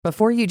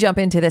Before you jump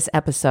into this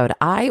episode,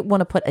 I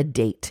want to put a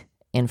date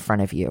in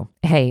front of you.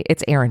 Hey,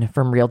 it's Erin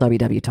from Real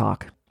WW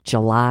Talk.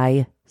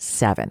 July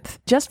 7th.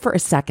 Just for a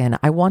second,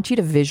 I want you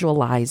to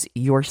visualize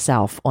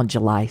yourself on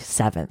July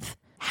 7th.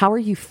 How are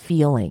you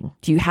feeling?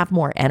 Do you have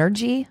more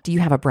energy? Do you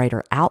have a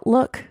brighter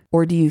outlook?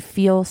 Or do you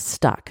feel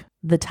stuck?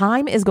 The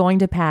time is going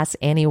to pass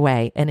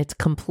anyway, and it's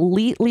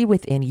completely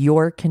within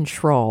your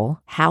control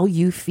how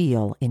you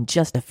feel in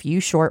just a few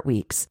short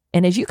weeks.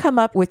 And as you come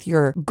up with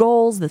your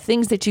goals, the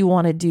things that you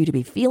want to do to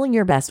be feeling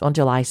your best on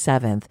July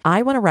 7th,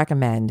 I want to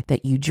recommend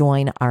that you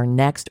join our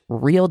next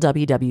Real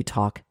WW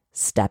Talk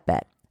Step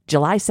Bet.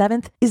 July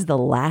 7th is the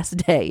last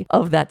day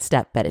of that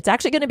step bet. It's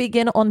actually going to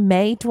begin on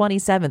May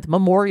 27th,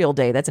 Memorial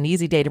Day. That's an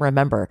easy day to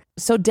remember.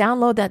 So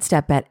download that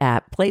step bet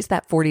app, place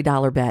that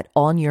 $40 bet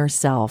on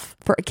yourself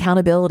for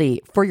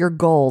accountability, for your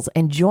goals,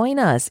 and join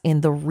us in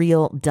the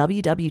Real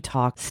WW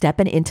Talk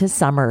Stepping into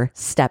Summer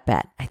Step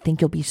Bet. I think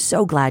you'll be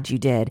so glad you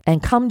did.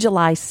 And come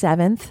July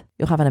 7th,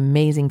 you'll have an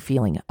amazing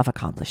feeling of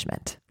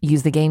accomplishment.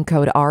 Use the game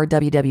code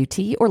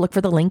RWWT or look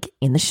for the link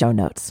in the show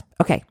notes.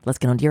 Okay, let's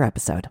get on to your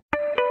episode.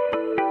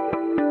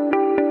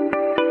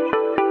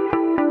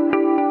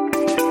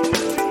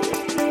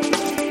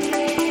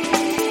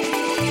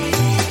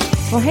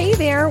 Well, hey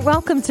there.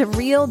 Welcome to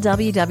Real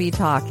WW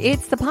Talk.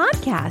 It's the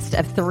podcast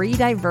of three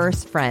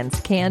diverse friends,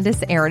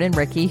 Candace, Erin, and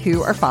Ricky,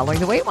 who are following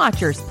the Weight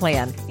Watchers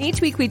plan. Each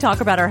week we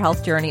talk about our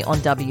health journey on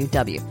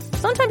WW.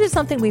 Sometimes it's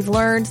something we've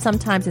learned.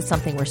 Sometimes it's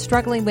something we're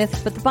struggling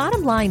with. But the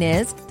bottom line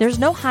is there's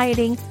no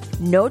hiding,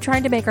 no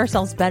trying to make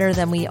ourselves better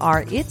than we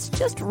are. It's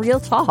just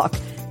real talk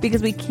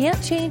because we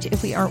can't change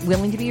if we aren't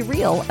willing to be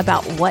real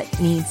about what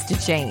needs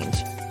to change.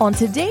 On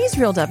today's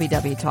Real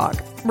WW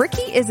Talk,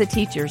 Ricky is a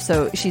teacher,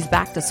 so she's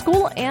back to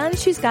school and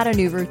she's got a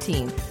new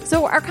routine.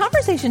 So our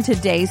conversation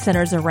today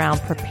centers around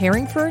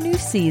preparing for a new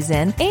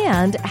season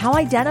and how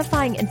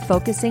identifying and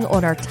focusing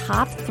on our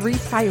top 3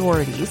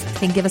 priorities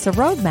can give us a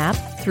roadmap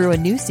through a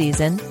new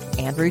season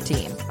and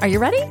routine. Are you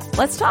ready?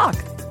 Let's talk.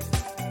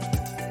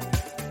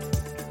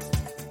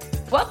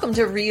 Welcome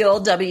to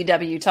Real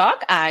WW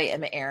Talk. I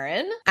am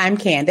Erin. I'm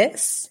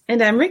Candace.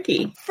 And I'm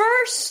Ricky.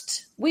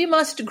 First, we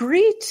must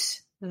greet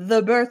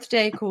the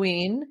birthday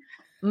queen.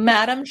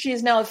 Madam, she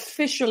is now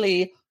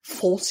officially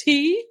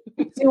 40.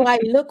 Do I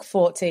look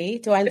 40?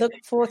 Do I look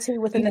 40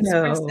 with an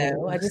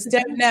espresso? I just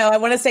don't know. I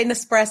want to say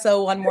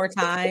Nespresso one more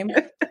time.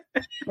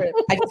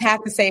 I just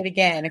have to say it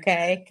again,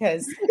 okay?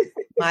 Because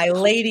my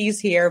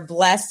ladies here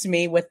blessed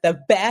me with the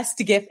best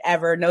gift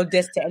ever. No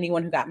diss to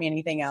anyone who got me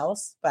anything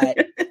else, but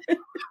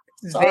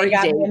sorry, they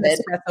got David. me an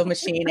espresso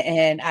machine,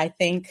 and I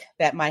think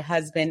that my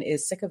husband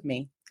is sick of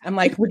me. I'm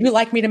like, would you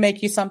like me to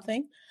make you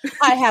something?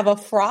 I have a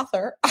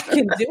frother. I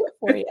can do it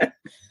for you.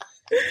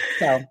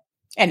 So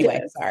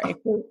anyway, sorry.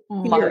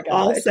 You're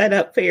all set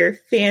up for your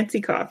fancy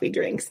coffee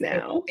drinks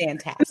now.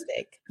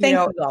 Fantastic. Thank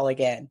you all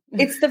again.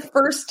 It's the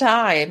first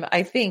time,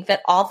 I think,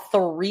 that all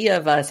 3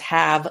 of us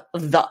have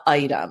the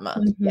item.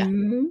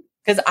 Mm-hmm. Yeah.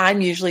 Because I'm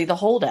usually the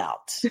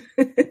holdout.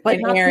 But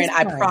Erin,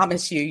 I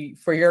promise you,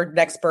 for your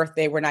next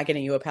birthday, we're not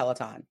getting you a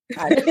Peloton.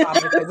 I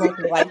promise I won't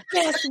be like,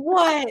 guess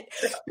what?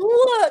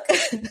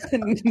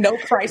 Look, no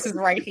prices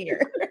right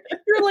here.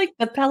 You're like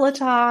the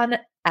Peloton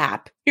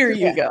app. Here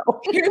you go.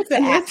 Here's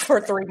the app for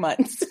 3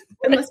 months.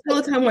 Unless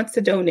Peloton wants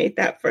to donate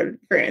that for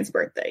Erin's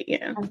birthday, you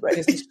know.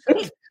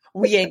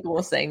 We ain't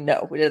going to say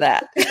no to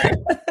that.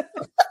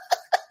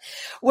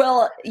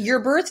 Well, your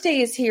birthday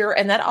is here,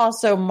 and that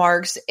also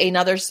marks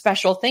another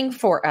special thing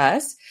for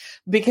us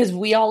because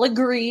we all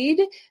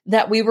agreed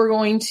that we were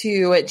going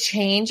to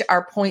change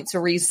our points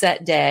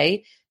reset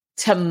day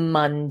to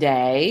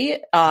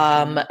Monday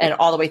and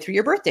all the way through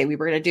your birthday. We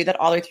were going to do that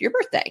all the way through your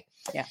birthday.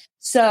 Yeah.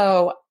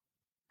 So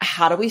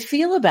how do we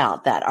feel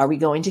about that? Are we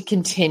going to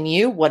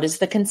continue? What is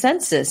the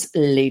consensus,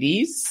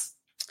 ladies?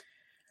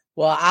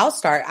 Well, I'll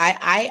start.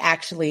 I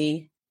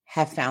actually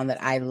have found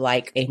that I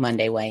like a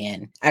Monday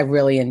weigh-in. I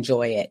really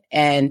enjoy it.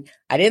 And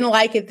I didn't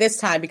like it this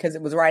time because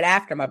it was right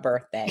after my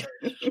birthday.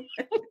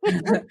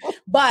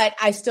 But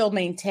I still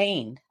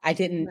maintained. I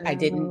did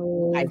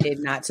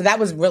not. So that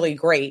was really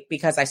great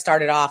because I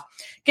started off,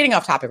 getting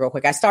off topic real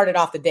quick, I started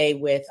off the day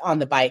with on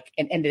the bike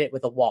and ended it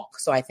with a walk.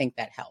 So I think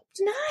that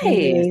helped.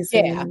 Nice.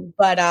 Yeah.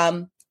 But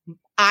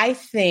I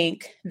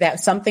think that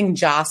something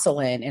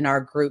Jocelyn in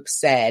our group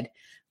said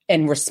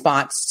in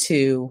response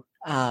to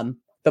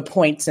the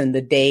points and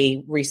the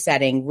day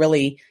resetting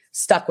really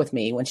stuck with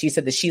me when she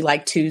said that she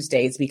liked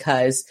Tuesdays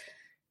because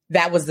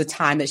that was the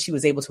time that she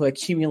was able to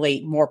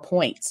accumulate more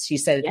points. She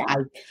said,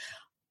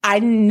 I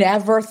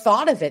never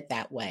thought of it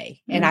that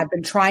way. Mm-hmm. And I've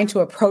been trying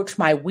to approach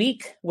my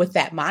week with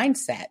that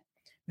mindset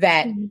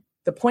that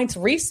the points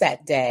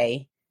reset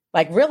day,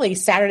 like really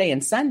Saturday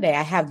and Sunday,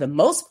 I have the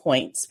most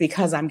points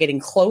because I'm getting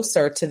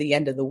closer to the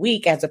end of the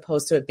week as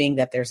opposed to it being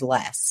that there's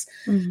less.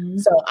 Mm-hmm.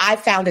 So I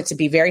found it to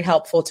be very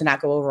helpful to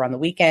not go over on the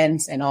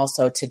weekends and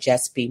also to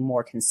just be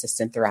more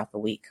consistent throughout the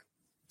week.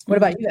 What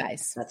about you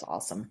guys? That's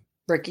awesome.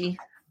 Ricky?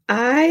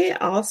 I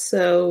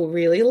also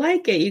really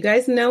like it. You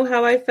guys know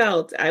how I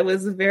felt. I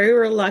was very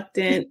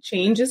reluctant.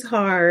 Change is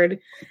hard.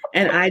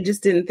 And I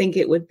just didn't think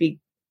it would be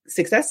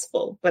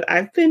successful, but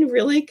I've been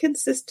really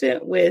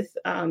consistent with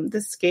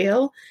the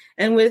scale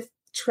and with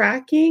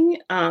tracking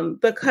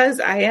because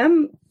I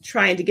am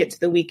trying to get to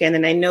the weekend,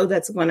 and I know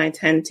that's when I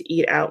tend to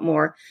eat out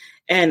more.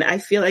 And I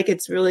feel like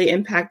it's really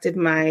impacted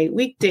my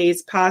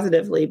weekdays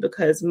positively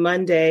because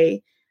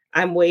Monday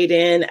I'm weighed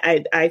in.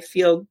 I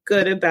feel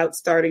good about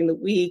starting the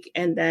week,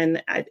 and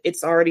then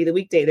it's already the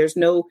weekday. There's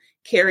no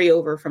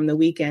carryover from the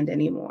weekend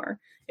anymore.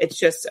 It's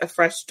just a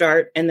fresh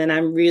start. And then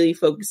I'm really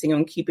focusing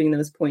on keeping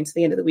those points at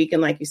the end of the week.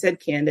 And like you said,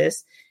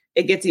 Candace,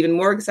 it gets even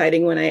more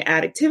exciting when I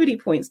add activity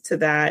points to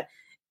that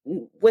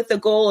with the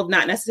goal of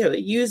not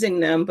necessarily using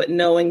them, but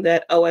knowing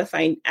that, oh, if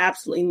I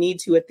absolutely need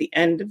to at the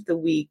end of the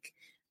week,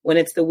 when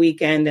it's the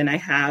weekend and I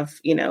have,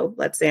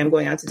 let's say I'm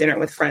going out to dinner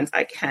with friends,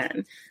 I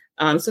can.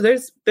 So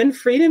there's been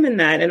freedom in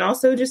that. And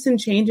also just in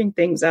changing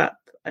things up,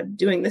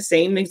 doing the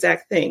same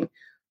exact thing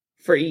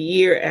for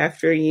year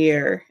after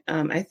year,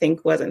 I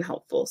think wasn't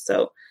helpful.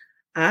 So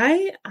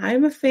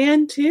I'm a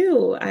fan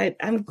too.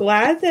 I'm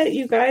glad that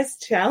you guys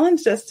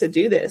challenged us to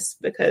do this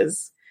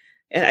because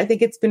I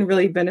think it's been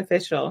really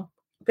beneficial.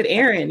 But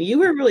Erin, you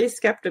were really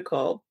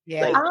skeptical.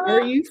 Yeah. How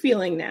are you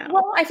feeling now?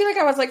 Well, I feel like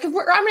I was like, I'm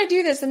going to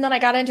do this. And then I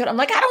got into it. I'm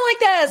like, I don't like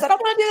this. I don't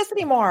want to do this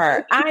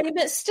anymore.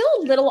 I'm still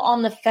a little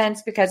on the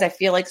fence because I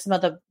feel like some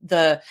of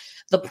the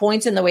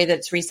points in the way that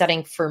it's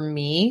resetting for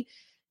me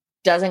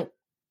doesn't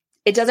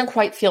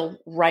quite feel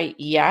right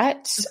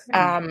yet.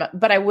 Okay.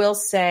 But I will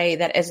say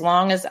that as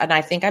long as, and I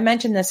think I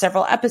mentioned this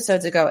several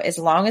episodes ago, as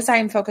long as I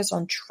am focused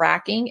on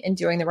tracking and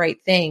doing the right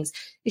things,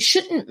 it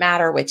shouldn't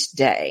matter which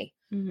day.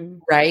 Mm-hmm.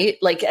 Right?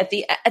 Like at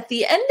the end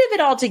of it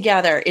all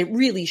together, it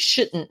really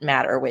shouldn't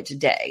matter which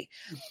day.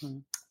 Mm-hmm.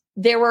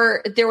 There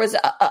was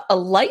a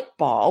light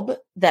bulb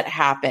that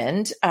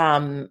happened.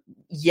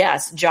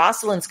 Yes,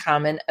 Jocelyn's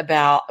comment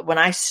about when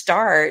I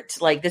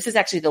start, like this is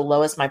actually the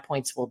lowest my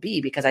points will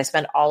be because I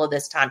spend all of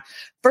this time.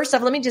 First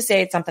off, let me just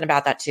say something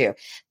about that too.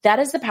 That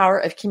is the power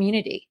of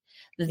community.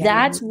 Yeah.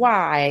 That's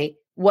why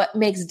what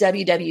makes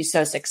WW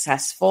so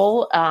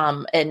successful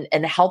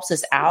and helps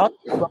us out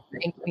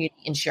in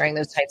community and sharing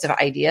those types of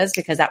ideas,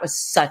 because that was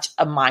such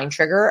a mind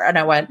trigger. And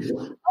I went,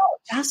 oh,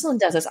 Jocelyn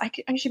does this. I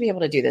should be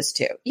able to do this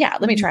too. Yeah,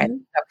 let me try it.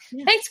 So,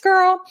 yeah. Thanks,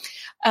 girl.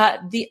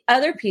 The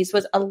other piece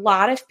was a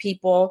lot of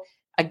people,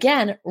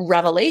 again,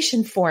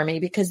 revelation for me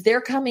because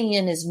they're coming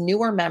in as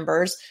newer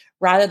members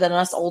rather than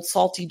us old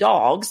salty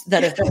dogs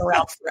that have been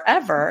around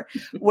forever,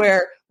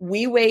 where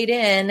we weighed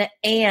in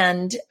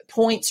and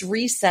points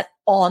reset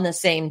on the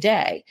same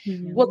day.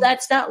 Mm-hmm. Well,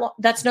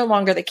 that's no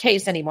longer the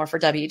case anymore for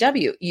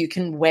WW. You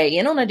can weigh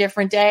in on a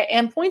different day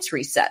and points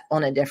reset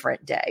on a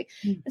different day.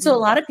 Mm-hmm. And so a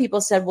lot of people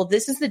said, well,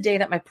 this is the day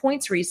that my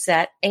points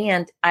reset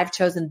and I've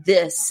chosen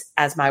this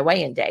as my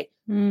weigh-in day,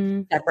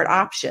 separate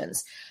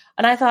options.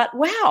 And I thought,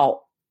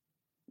 wow,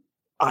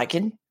 I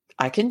can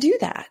do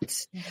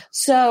that.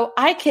 So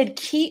I could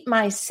keep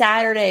my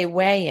Saturday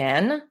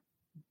weigh-in,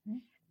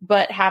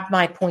 but have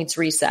my points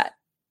reset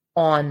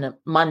on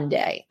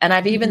Monday. And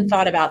I've even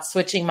thought about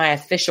switching my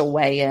official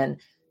weigh-in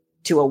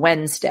to a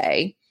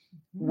Wednesday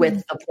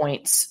with the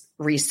points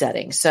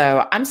resetting.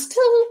 So I'm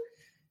still,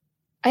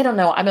 I don't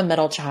know. I'm a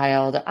middle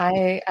child.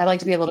 I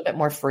like to be a little bit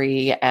more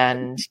free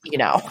and,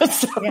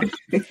 so.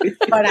 Yeah.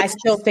 But I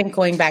still think,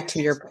 going back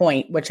to your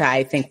point, which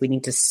I think we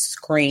need to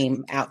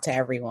scream out to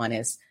everyone,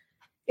 is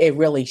it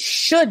really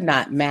should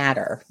not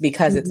matter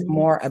because it's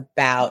more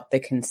about the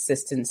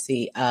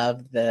consistency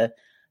of the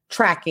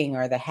tracking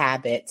or the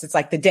habits. It's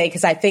like the day,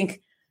 because I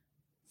think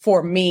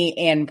for me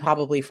and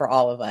probably for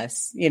all of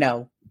us,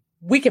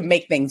 we can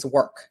make things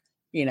work,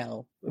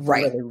 right.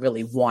 Really,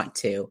 really want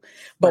to.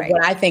 But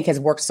what I think has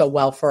worked so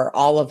well for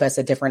all of us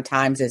at different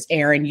times is,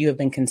 Erin, you have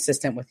been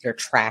consistent with your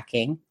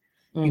tracking.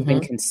 You've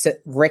been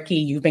Ricky,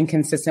 you've been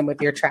consistent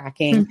with your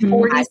tracking.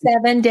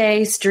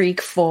 47-day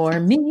streak for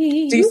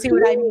me. Do you see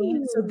what I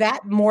mean? So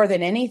that more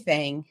than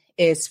anything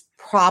is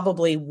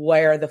probably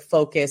where the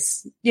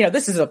focus,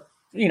 this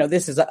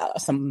is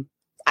some,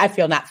 I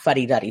feel, not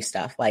fuddy-duddy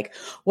stuff. Like,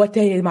 what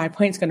day is my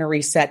points going to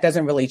reset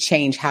doesn't really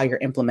change how you're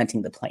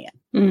implementing the plan.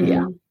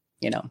 Mm-hmm.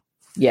 Yeah.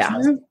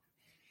 Yeah.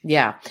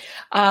 Yeah.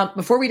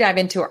 Before we dive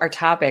into our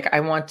topic,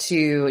 I want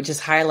to just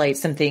highlight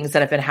some things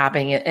that have been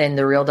happening in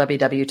the Real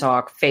WW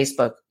Talk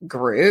Facebook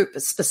group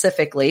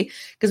specifically,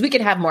 because we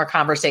can have more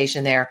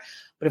conversation there.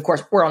 But of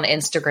course, we're on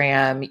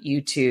Instagram,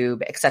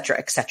 YouTube, et cetera,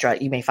 et cetera.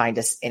 You may find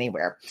us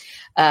anywhere.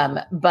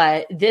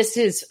 But this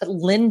is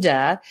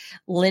Linda.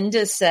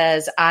 Linda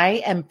says,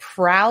 I am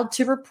proud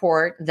to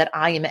report that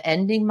I am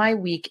ending my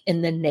week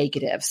in the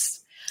negatives.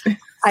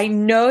 I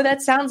know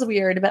that sounds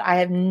weird, but I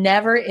have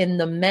never in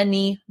the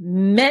many,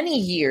 many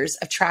years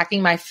of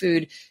tracking my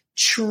food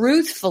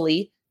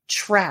truthfully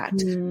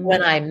tracked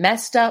when I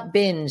messed up,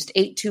 binged,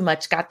 ate too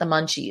much, got the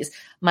munchies.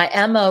 My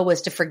MO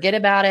was to forget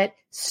about it,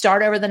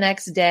 start over the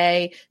next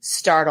day,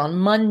 start on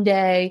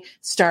Monday,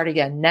 start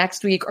again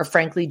next week, or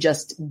frankly,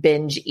 just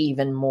binge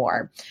even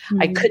more.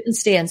 I couldn't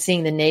stand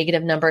seeing the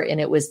negative number, and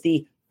it was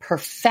the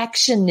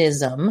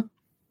perfectionism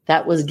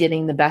that was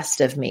getting the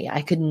best of me.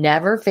 I could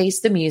never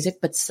face the music,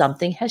 but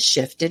something has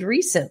shifted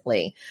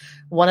recently.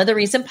 One of the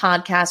recent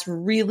podcasts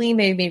really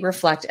made me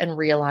reflect and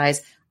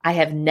realize I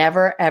have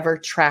never, ever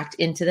tracked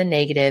into the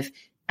negative,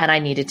 and I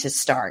needed to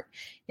start.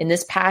 In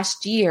this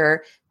past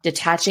year,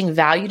 detaching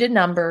value to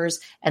numbers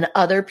and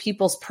other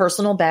people's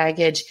personal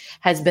baggage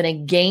has been a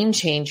game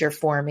changer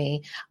for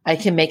me. I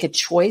can make a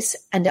choice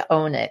and to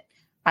own it.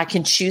 I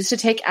can choose to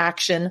take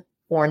action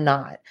or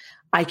not.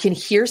 I can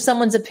hear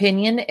someone's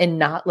opinion and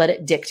not let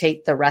it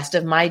dictate the rest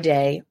of my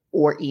day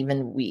or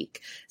even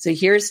week. So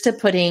here's to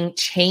putting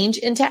change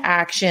into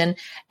action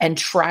and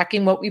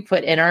tracking what we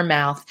put in our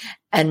mouth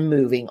and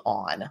moving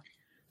on.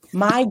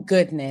 My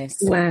goodness.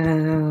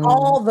 Wow.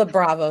 All the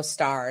Bravo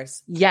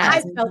stars.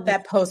 Yes. I felt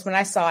that post when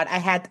I saw it. I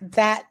had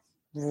that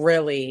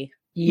really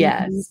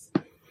Yes.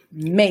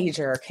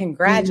 major.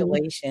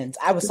 Congratulations.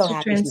 I was so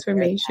happy.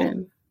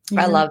 Transformation.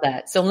 I love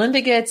that. So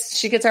Linda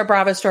gets our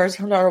Bravo stars,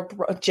 our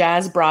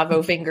jazz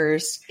Bravo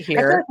fingers I feel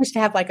here. like we should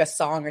have like a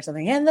song or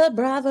something. And the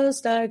Bravo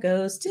star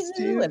goes to,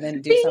 and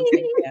then do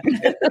something.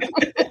 Yeah.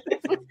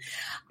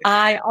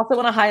 I also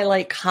want to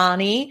highlight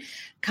Connie.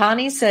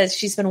 Connie says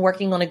she's been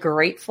working on a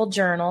grateful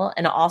journal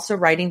and also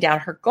writing down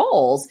her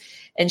goals.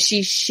 And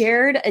she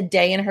shared a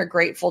day in her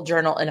grateful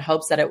journal in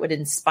hopes that it would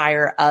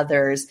inspire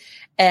others.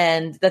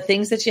 And the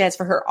things that she has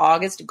for her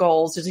August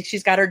goals,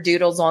 she's got her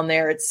doodles on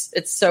there. It's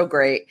so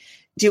great.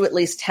 Do at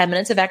least 10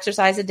 minutes of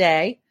exercise a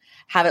day,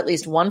 have at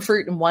least one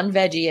fruit and one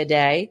veggie a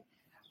day,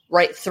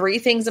 write 3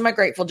 things in my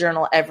grateful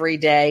journal every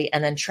day,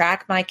 and then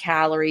track my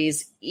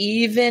calories,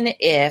 even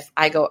if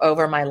I go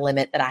over my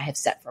limit that I have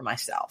set for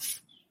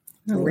myself.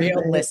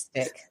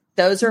 Realistic.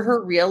 Those are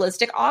her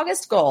realistic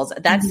August goals.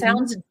 That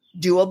sounds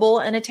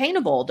doable and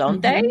attainable,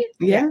 don't they?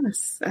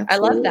 Yes. Absolutely. I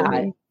love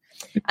that.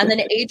 And then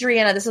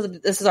Adriana, this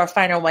is our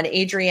final one.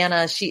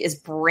 Adriana, she is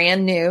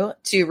brand new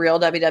to Real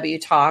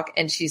WW Talk,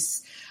 and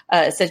she's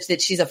said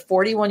that she's a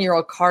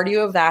 41-year-old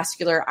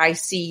cardiovascular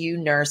ICU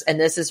nurse, and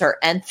this is her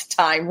nth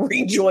time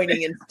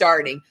rejoining and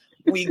starting.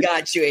 We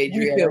got you,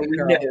 Adriana. We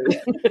know.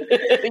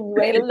 You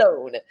ain't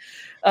alone.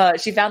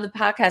 She found the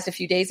podcast a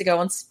few days ago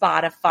on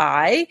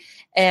Spotify,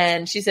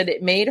 and she said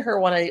it made her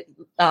want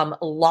to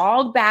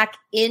log back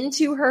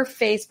into her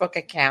Facebook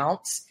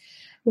account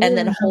and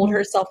then hold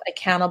herself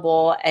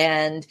accountable.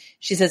 And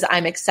she says,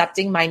 I'm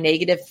accepting my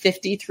negative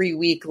 53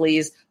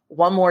 weeklies.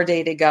 One more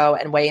day to go,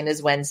 and weigh-in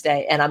is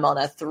Wednesday, and I'm on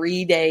a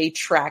 3-day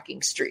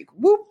tracking streak.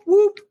 Whoop,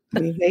 whoop.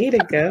 Way to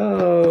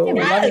go. I'm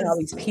loving all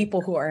these people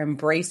who are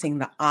embracing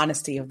the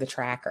honesty of the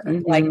tracker.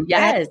 Like,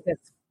 yes,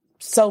 it's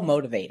so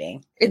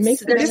motivating.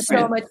 There's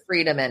so much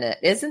freedom in it,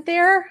 isn't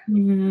there?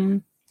 Mm-hmm.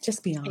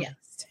 Just be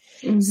honest.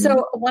 Yeah.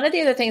 So one of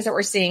the other things that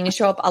we're seeing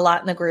show up a lot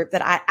in the group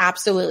that I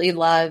absolutely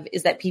love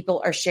is that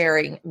people are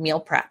sharing meal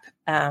prep.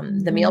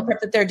 The meal prep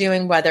that they're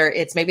doing, whether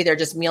it's maybe they're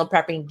just meal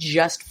prepping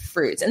just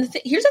fruits. And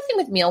here's the thing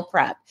with meal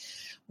prep.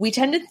 We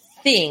tend to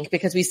think,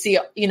 because we see,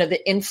 the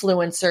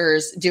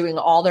influencers doing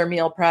all their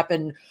meal prep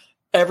and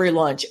every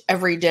lunch,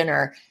 every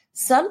dinner.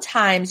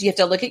 Sometimes you have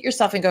to look at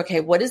yourself and go, okay,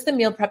 what is the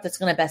meal prep that's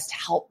going to best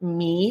help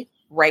me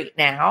right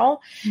now?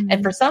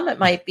 And for some, it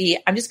might be,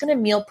 I'm just going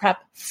to meal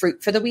prep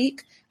fruit for the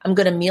week. I'm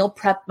going to meal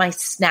prep my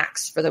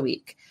snacks for the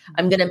week.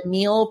 I'm going to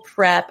meal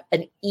prep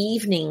an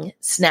evening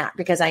snack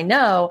because I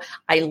know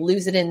I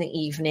lose it in the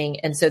evening.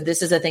 And so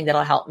this is a thing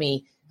that'll help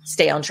me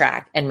stay on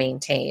track and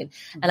maintain.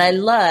 And I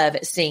love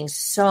seeing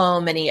so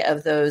many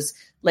of those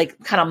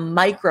like kind of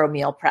micro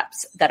meal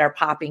preps that are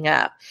popping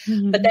up.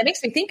 But that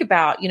makes me think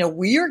about,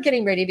 we are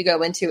getting ready to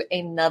go into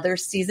another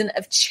season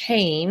of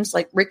change.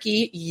 Like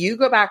Ricky, you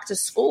go back to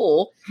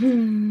school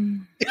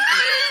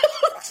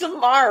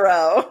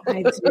tomorrow.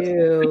 I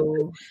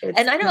do.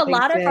 And I know a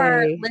lot of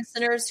our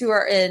listeners who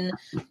are in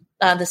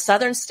the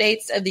southern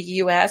states of the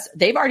U.S.,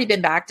 they've already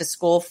been back to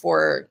school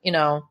for,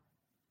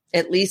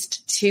 at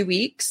least 2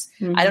 weeks.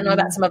 I don't know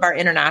about some of our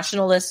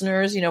international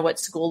listeners, what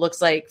school looks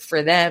like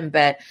for them,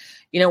 but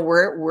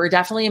we're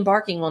definitely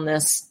embarking on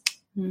this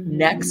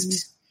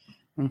next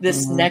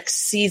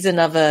season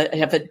of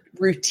a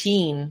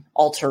routine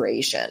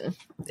alteration.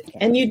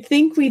 And you'd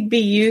think we'd be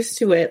used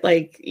to it.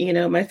 Like,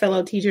 my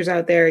fellow teachers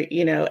out there,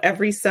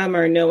 every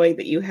summer knowing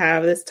that you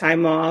have this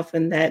time off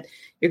and that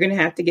you're going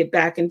to have to get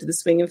back into the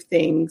swing of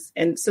things.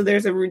 And so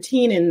there's a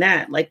routine in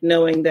that, like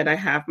knowing that I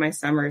have my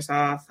summers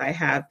off, I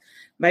have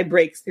my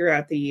breaks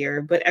throughout the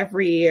year, but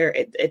every year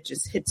it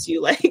just hits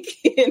you like,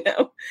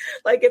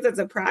 like it's a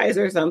surprise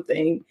or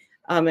something.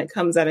 It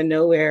comes out of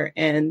nowhere.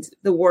 And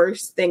the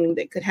worst thing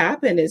that could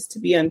happen is to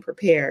be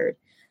unprepared.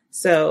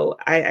 So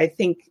I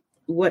think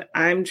what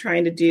I'm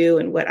trying to do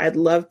and what I'd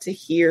love to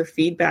hear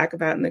feedback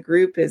about in the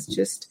group is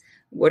just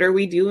what are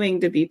we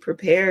doing to be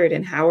prepared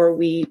and how are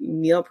we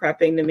meal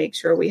prepping to make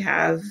sure we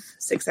have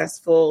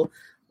successful,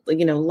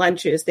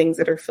 lunches, things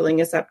that are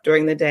filling us up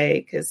during the day.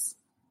 Because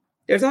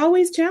there's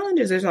always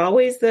challenges. There's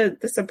always the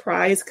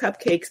surprise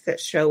cupcakes that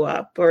show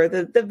up or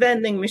the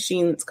vending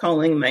machine that's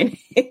calling my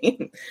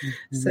name.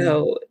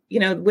 So,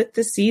 with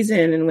the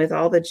season and with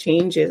all the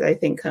changes, I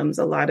think comes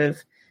a lot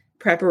of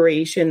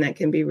preparation that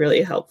can be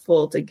really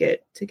helpful to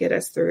get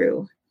us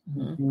through.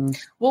 Mm-hmm.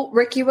 Well,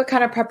 Ricky, what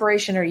kind of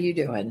preparation are you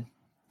doing?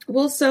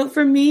 Well, so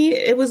for me,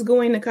 it was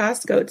going to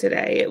Costco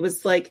today. It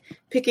was like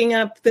picking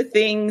up the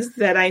things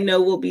that I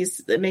know will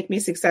make me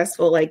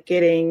successful, like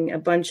getting a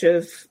bunch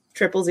of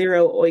 000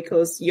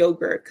 Oikos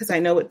yogurt, because I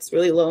know it's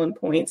really low in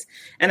points.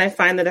 And I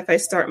find that if I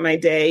start my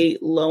day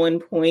low in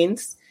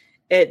points,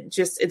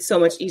 it's so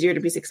much easier to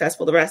be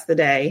successful the rest of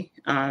the day.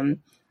 And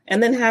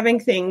then having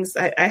things,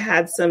 I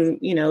had some,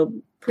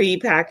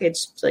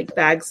 pre-packaged like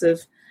bags of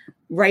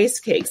rice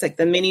cakes, like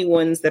the mini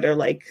ones that are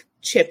like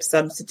chip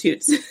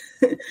substitutes.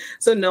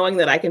 So knowing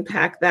that I can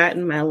pack that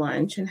in my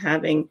lunch, and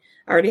I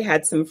already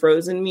had some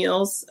frozen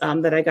meals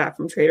that I got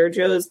from Trader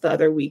Joe's the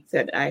other week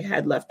that I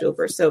had left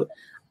over. So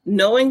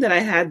knowing that I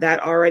had that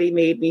already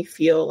made me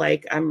feel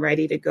like I'm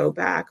ready to go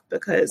back,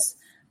 because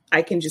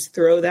I can just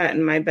throw that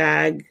in my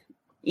bag.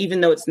 Even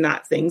though it's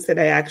not things that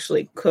I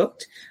actually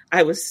cooked,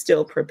 I was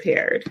still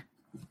prepared.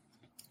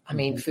 I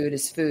mean, food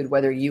is food,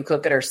 whether you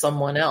cook it or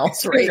someone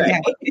else, right?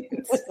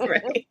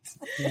 Right.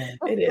 Yeah.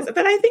 It is.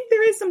 But I think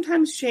there is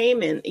sometimes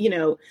shame in,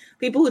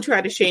 people who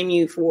try to shame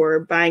you for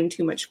buying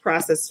too much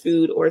processed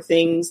food or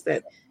things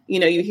that,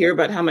 you hear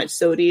about how much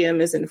sodium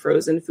is in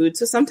frozen food.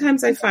 So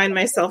sometimes I find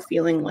myself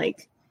feeling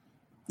like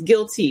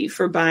guilty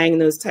for buying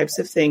those types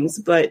of things.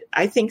 But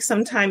I think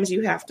sometimes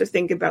you have to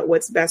think about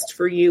what's best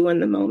for you in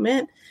the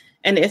moment.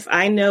 And if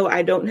I know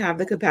I don't have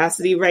the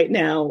capacity right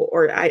now,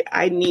 or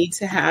I need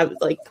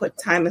to put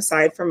time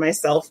aside for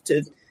myself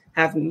to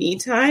have me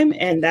time,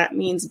 and that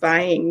means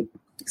buying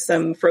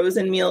some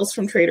frozen meals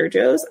from Trader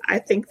Joe's, I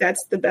think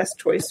that's the best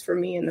choice for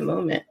me in the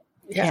moment.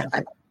 Yeah.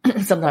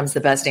 Sometimes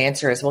the best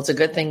answer is, well, it's a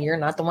good thing you're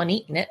not the one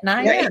eating it, and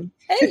I am.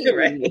 Hey.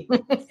 Right.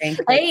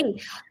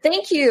 Hey,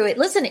 thank you.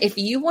 Listen, if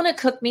you want to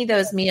cook me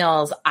those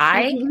meals,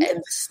 I am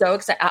so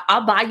excited.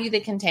 I'll buy you the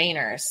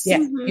containers. Yeah.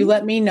 You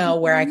let me know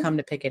where I come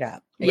to pick it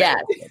up.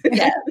 Yes,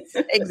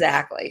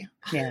 exactly.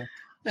 Yeah.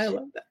 I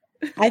love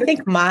that. I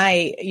think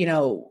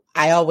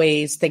I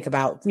always think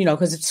about,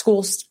 because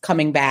school's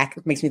coming back,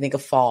 it makes me think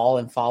of fall,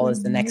 and fall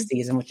is the next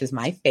season, which is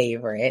my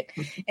favorite.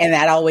 And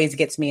that always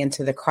gets me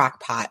into the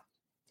crock pot.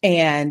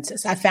 And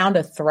so I found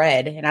a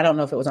thread, and I don't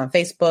know if it was on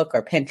Facebook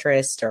or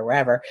Pinterest or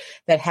wherever,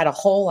 that had a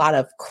whole lot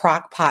of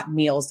crock pot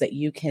meals that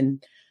you can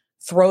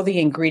throw the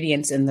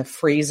ingredients in the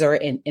freezer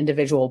in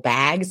individual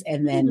bags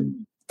and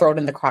then throw it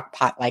in the crock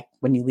pot, like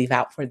when you leave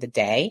out for the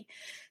day.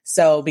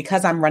 So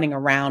because I'm running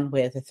around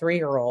with a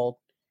 3-year-old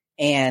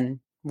and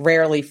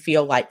rarely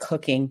feel like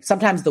cooking,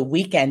 sometimes the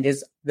weekend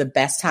is the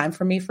best time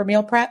for me for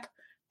meal prep,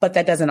 but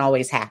that doesn't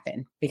always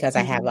happen because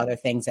I have other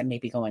things that may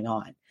be going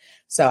on.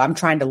 So I'm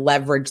trying to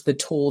leverage the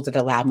tools that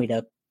allow me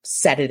to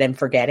set it and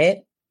forget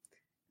it,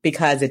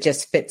 because it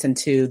just fits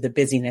into the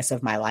busyness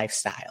of my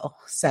lifestyle.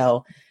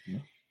 So,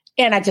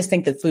 and I just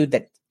think the food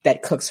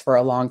that cooks for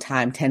a long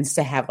time tends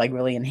to have like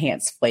really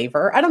enhanced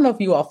flavor. I don't know if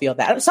you all feel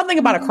that. Something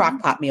about a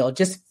crock pot meal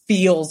just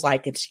feels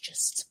like it's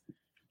just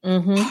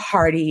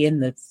hearty,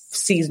 and the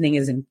seasoning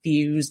is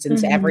infused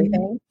into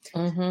everything.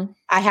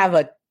 I have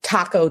a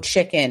taco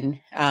chicken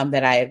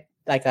that I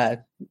like,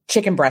 a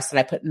chicken breast that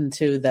I put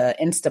into the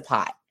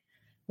Instapot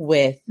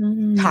with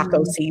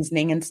taco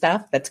seasoning and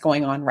stuff that's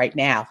going on right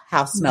now.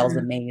 House smells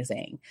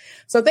amazing.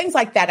 So things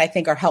like that I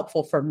think are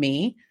helpful for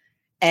me,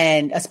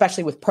 and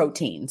especially with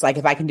proteins. Like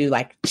if I can do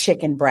like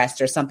chicken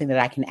breast or something that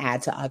I can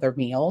add to other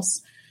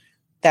meals,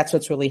 that's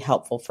what's really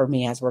helpful for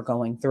me as we're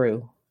going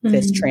through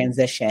this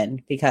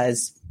transition,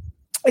 because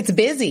it's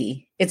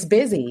busy. It's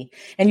busy.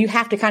 And you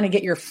have to kind of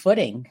get your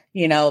footing,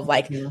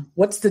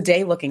 what's the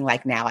day looking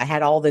like now? I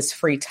had all this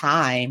free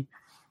time,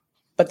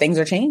 but things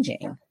are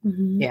changing.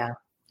 Yeah.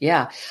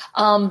 Yeah.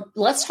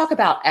 Let's talk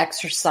about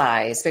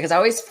exercise, because I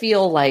always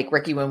feel like,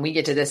 Ricky, when we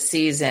get to this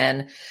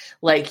season,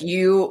 like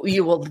you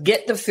will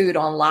get the food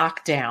on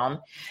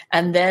lockdown,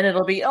 and then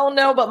it'll be, oh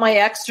no, but my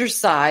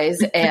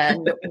exercise.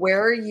 And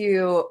where are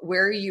you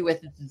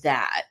with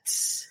that?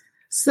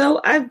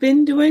 So I've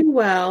been doing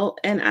well,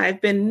 and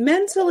I've been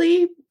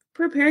mentally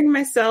preparing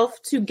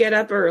myself to get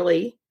up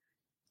early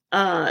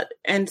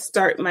and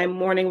start my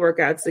morning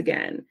workouts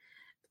again.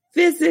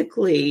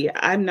 Physically,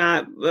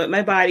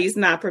 my body's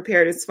not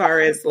prepared as far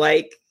as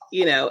like,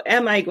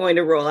 am I going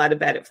to roll out of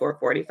bed at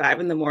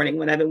 4:45 in the morning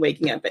when I've been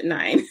waking up at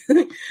 9?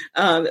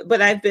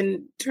 But I've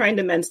been trying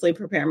to mentally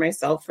prepare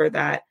myself for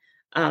that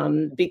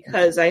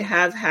because I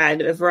have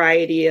had a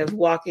variety of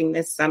walking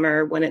this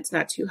summer when it's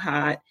not too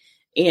hot,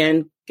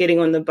 and getting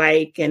on the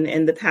bike.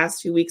 And the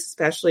past 2 weeks,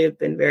 especially, have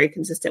been very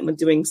consistent with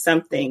doing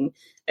something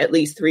at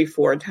least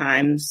 3-4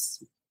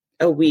 times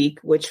a week,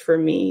 which for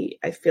me,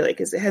 I feel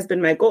like it has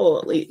been my goal,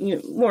 at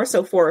least, more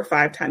so 4 or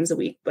 5 times a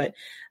week. But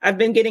I've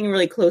been getting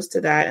really close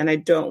to that, and I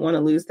don't want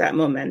to lose that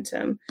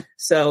momentum.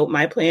 So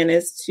my plan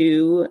is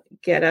to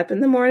get up in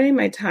the morning.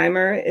 My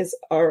timer is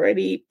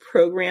already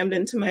programmed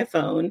into my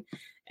phone,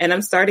 and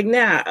I'm starting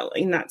now.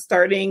 I'm not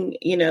starting,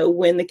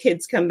 when the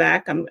kids come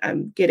back.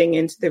 I'm getting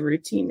into the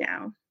routine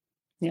now.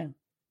 Yeah.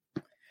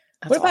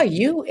 What about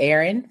you,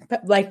 Erin?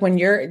 Like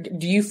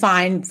do you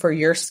find for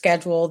your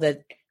schedule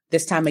that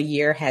this time of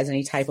year has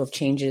any type of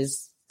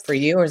changes for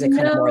you, or is it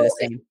kind of more the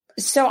same?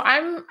 So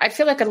I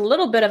feel like a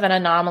little bit of an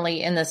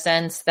anomaly in the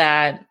sense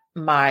that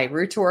my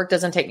route to work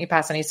doesn't take me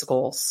past any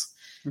schools.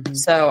 Mm-hmm.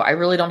 So I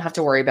really don't have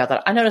to worry about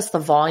that. I notice the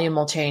volume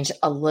will change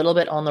a little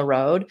bit on the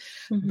road,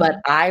 but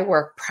I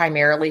work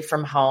primarily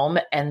from home.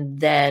 And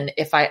then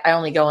if I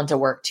only go into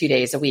work 2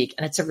 days a week,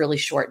 and it's a really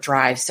short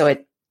drive. So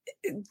it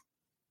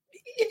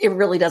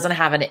really doesn't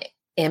have an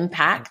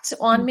impact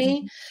on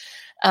me.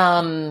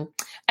 I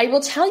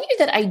will tell you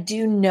that I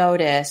do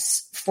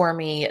notice for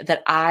me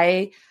that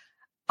I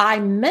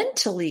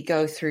mentally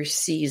go through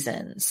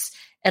seasons.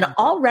 And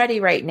already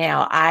right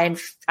now,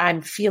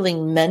 I'm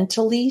feeling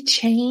mentally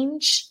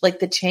change, like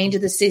the change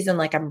of the season,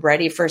 like I'm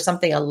ready for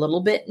something a little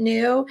bit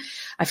new.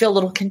 I feel a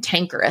little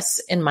cantankerous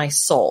in my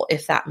soul,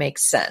 if that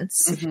makes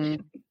sense.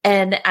 Mm-hmm.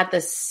 And at the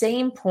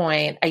same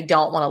point, I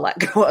don't want to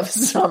let go of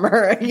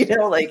summer,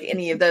 like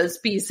any of those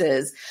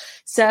pieces.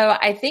 So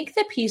I think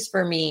the piece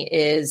for me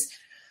is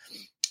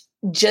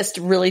just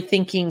really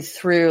thinking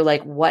through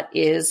like what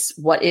is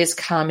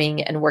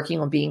coming and working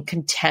on being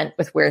content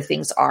with where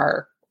things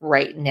are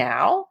right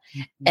now.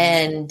 Mm-hmm.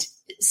 And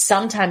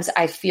sometimes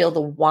I feel the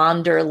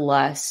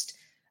wanderlust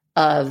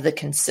of the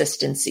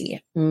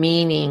consistency,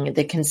 meaning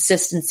the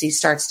consistency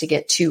starts to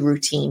get too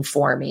routine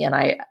for me. And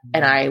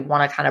I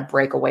want to kind of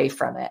break away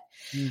from it.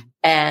 Mm-hmm.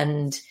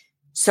 And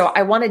so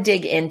I want to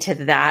dig into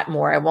that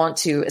more. I want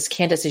to, as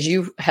Candace, as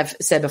you have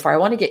said before, I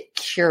want to get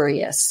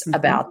curious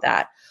about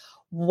that.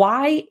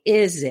 Why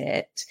is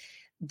it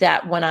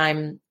that when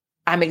I'm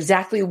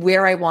exactly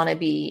where I want to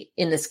be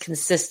in this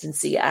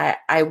consistency,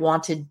 I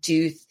want to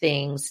do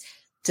things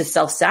to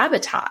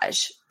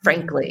self-sabotage,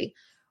 frankly,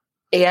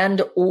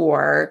 and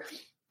or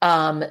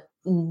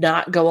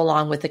not go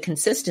along with the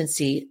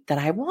consistency that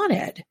I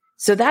wanted.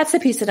 So that's the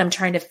piece that I'm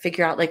trying to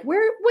figure out, like,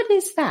 what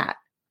is that?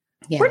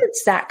 Yeah. Where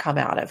does that come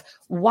out of?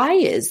 Why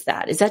is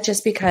that? Is that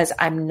just because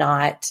I'm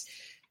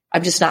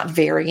just not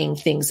varying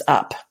things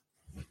up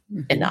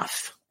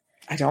enough?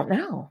 I don't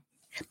know.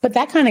 But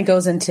that kind of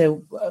goes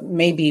into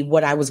maybe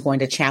what I was going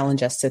to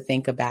challenge us to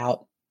think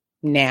about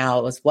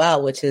now as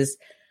well, which is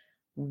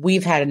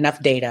we've had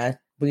enough data.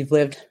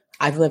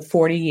 I've lived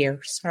 40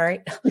 years. All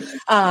right.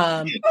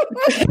 That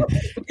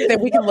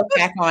we can look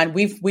back on.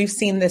 We've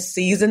seen this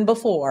season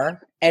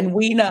before, and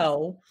we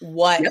know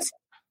what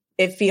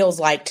it feels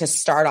like to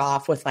start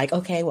off with, like,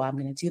 okay, well, I'm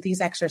going to do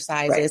these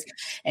exercises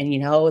and,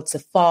 it's a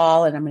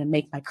fall and I'm going to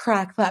make my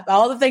crack clap,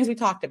 all the things we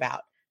talked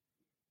about.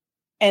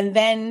 And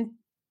then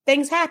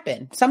things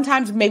happen.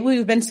 Sometimes maybe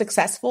we've been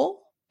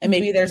successful, and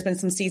maybe there's been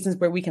some seasons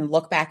where we can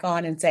look back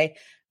on and say,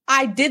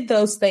 I did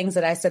those things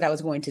that I said I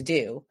was going to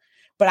do.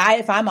 But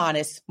if I'm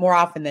honest, more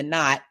often than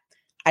not,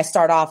 I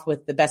start off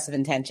with the best of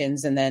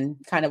intentions. And then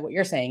kind of what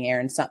you're saying,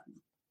 Erin,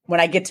 when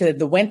I get to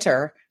the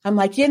winter, I'm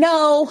like,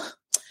 the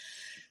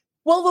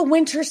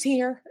winter's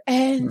here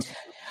and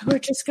we're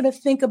just going to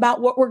think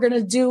about what we're going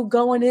to do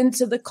going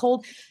into the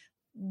cold.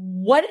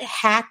 What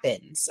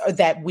happens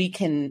that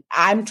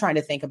I'm trying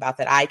to think about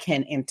that I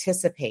can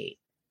anticipate,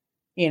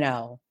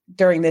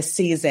 during this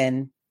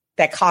season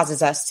that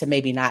causes us to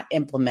maybe not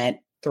implement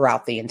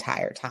throughout the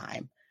entire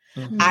time.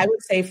 Mm-hmm. I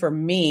would say for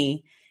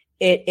me,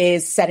 it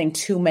is setting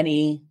too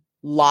many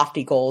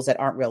lofty goals that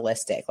aren't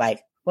realistic.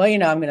 Like, I'm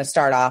going to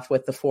start off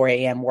with the 4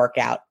 a.m.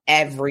 workout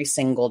every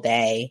single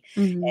day.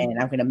 Mm-hmm. And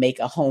I'm going to make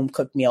a home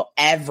cooked meal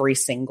every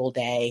single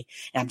day.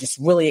 And I'm just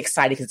really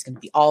excited because it's going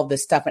to be all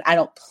this stuff. And I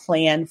don't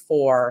plan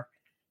for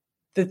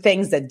the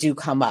things that do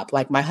come up,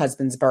 like my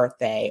husband's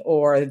birthday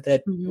or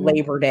the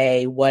Labor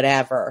Day,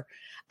 whatever.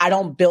 I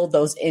don't build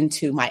those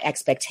into my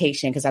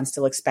expectation because I'm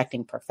still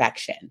expecting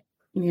perfection.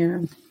 Yeah.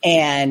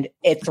 And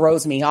it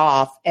throws me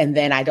off. And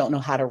then I don't know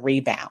how to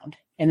rebound.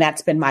 And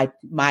that's been my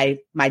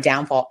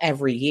downfall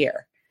every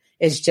year.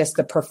 Is just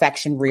the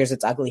perfection rears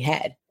its ugly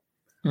head.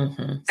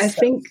 Mm-hmm. I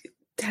think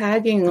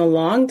tagging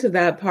along to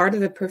that, part of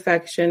the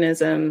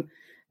perfectionism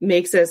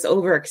makes us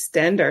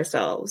overextend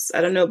ourselves.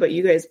 I don't know about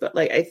you guys, but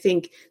I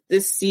think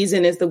this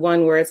season is the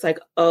one where it's like,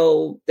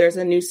 oh, there's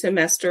a new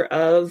semester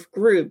of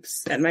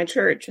groups at my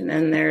church. And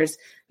then there's,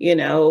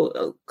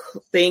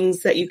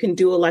 things that you can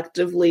do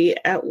electively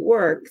at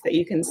work that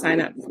you can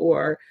sign up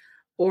for.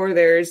 Or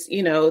there's,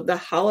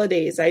 the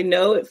holidays. I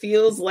know it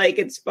feels like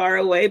it's far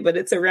away, but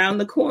it's around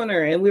the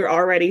corner. And we're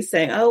already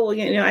saying, oh,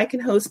 well, I can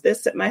host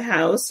this at my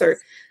house, or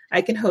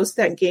I can host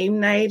that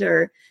game night.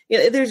 Or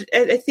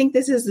I think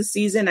this is the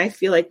season, I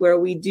feel like, where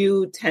we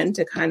do tend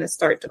to kind of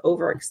start to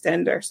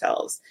overextend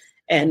ourselves.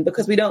 And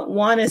because we don't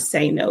want to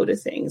say no to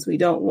things, we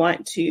don't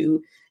want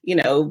to,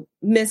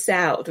 miss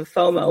out, a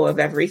FOMO of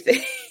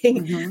everything.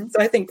 Mm-hmm.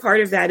 So I think part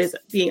of that is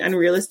being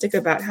unrealistic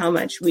about how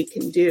much we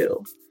can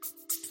do.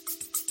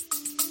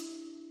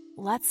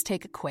 Let's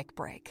take a quick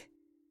break.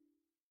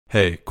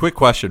 Hey, quick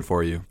question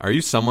for you. Are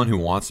you someone who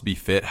wants to be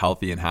fit,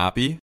 healthy, and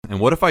happy? And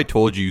what if I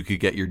told you you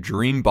could get your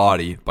dream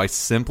body by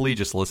simply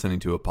just listening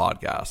to a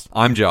podcast?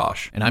 I'm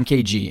Josh. And I'm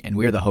KG, and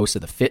we're the hosts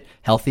of the Fit,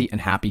 Healthy,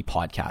 and Happy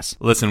podcast.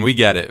 Listen, we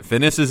get it.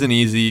 Fitness isn't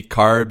easy.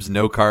 Carbs,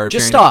 no carbs.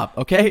 Just stop,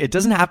 okay? It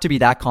doesn't have to be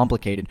that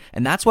complicated.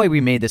 And that's why we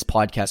made this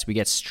podcast. We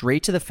get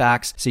straight to the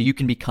facts so you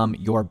can become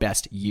your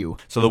best you.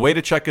 So the way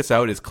to check us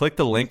out is click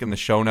the link in the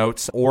show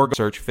notes or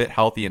search Fit,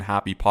 Healthy, and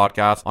Happy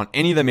podcast on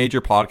any of the major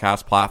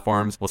podcast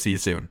platforms. We'll see you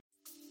soon.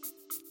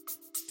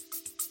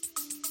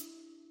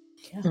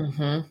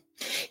 Mm-hmm.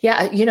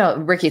 Yeah,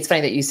 Ricky, it's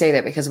funny that you say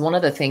that, because one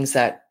of the things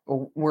that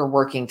we're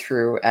working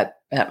through at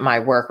my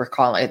work, we're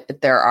calling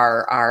it, there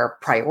are our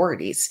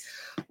priorities.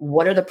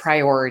 What are the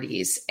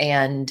priorities?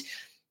 And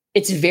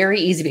it's very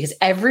easy because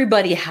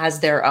everybody has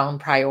their own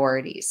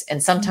priorities.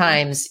 And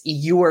sometimes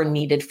you are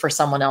needed for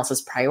someone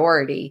else's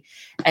priority.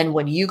 And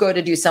when you go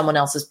to do someone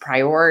else's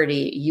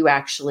priority, you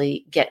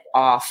actually get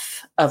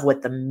off of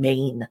what the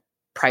main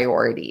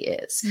priority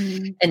is.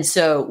 Mm-hmm. And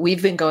so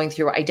we've been going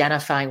through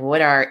identifying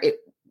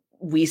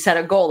we set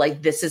a goal,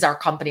 like this is our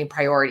company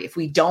priority. If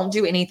we don't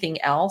do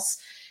anything else,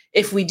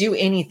 if we do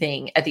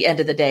anything at the end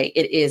of the day,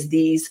 it is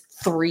these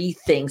 3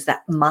 things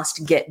that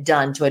must get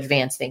done to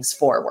advance things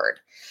forward.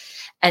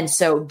 And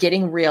so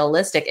getting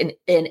realistic,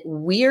 and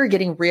we're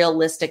getting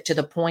realistic to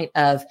the point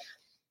of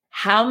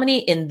how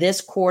many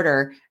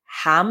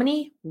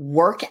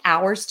work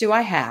hours do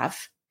I have?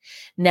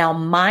 Now,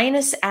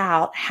 minus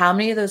out how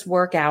many of those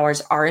work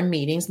hours are in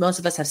meetings. Most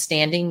of us have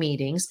standing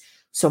meetings.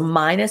 So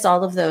minus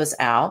all of those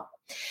out.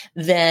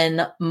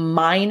 Then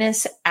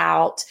minus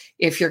out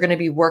if you're going to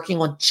be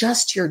working on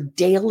just your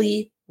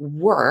daily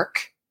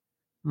work,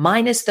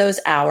 minus those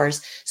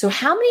hours. So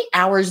how many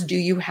hours do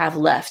you have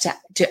left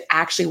to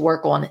actually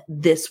work on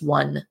this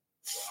one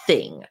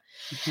thing?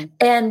 Mm-hmm.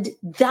 And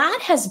that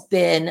has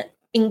been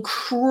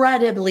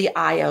incredibly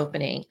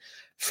eye-opening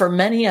for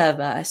many of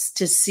us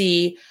to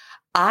see.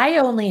 I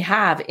only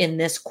have in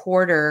this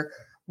quarter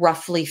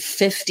roughly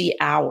 50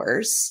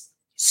 hours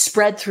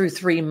spread through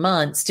 3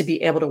 months to be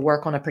able to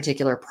work on a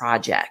particular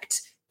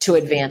project to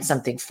advance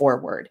something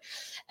forward.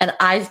 And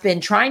I've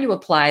been trying to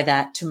apply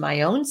that to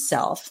my own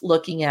self,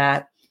 looking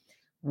at,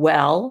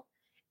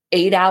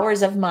 8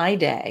 hours of my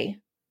day,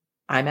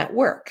 I'm at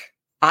work.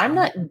 I'm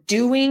not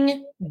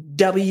doing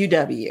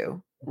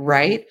WW,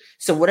 right?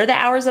 So what are the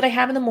hours that I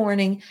have in the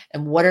morning,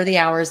 and what are the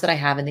hours that I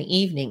have in the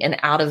evening? And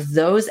out of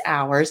those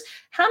hours,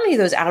 how many of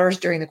those hours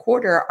during the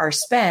quarter are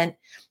spent?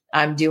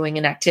 I'm doing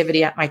an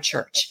activity at my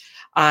church.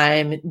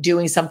 I'm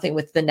doing something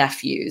with the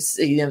nephews,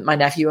 my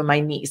nephew and my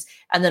niece.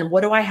 And then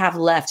what do I have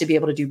left to be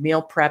able to do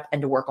meal prep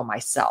and to work on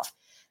myself?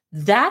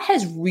 That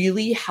has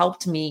really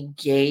helped me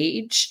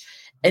gauge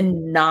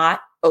and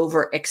not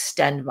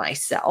overextend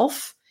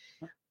myself,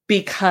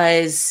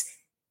 because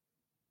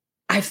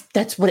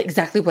that's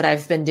exactly what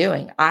I've been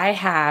doing. I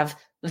have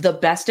the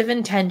best of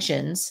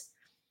intentions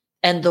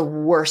and the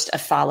worst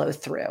of follow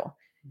through,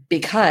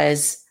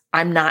 because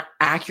I'm not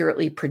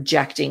accurately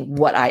projecting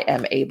what I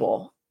am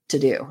able to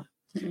do.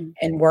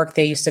 In work,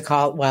 they used to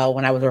call,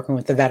 when I was working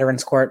with the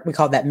Veterans Court, we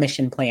called that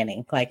mission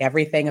planning. Like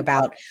everything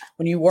about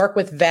when you work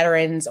with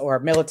veterans or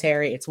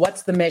military, it's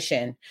what's the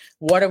mission?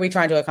 What are we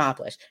trying to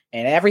accomplish?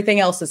 And everything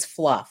else is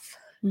fluff,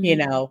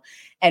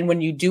 And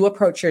when you do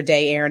approach your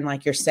day, Erin,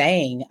 like you're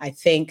saying, I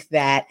think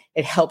that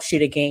it helps you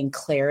to gain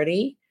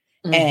clarity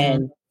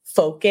and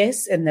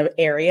focus in the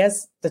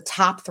areas, the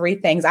top 3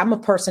 things. I'm a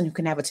person who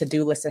can have a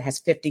to-do list that has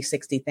 50,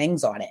 60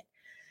 things on it.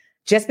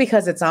 Just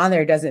because it's on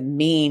there doesn't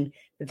mean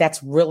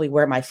that's really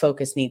where my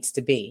focus needs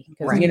to be.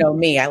 Because,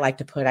 me, I like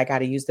to I got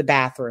to use the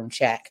bathroom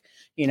check.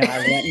 I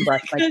went and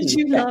brushed my teeth.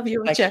 You love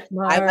your check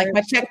mark. I like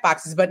my check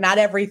boxes, but not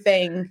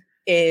everything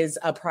is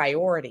a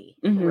priority.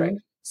 Mm-hmm. Right.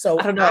 So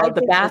I don't know.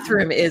 The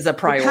bathroom is a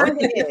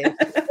priority.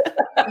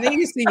 And they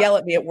used to yell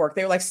at me at work.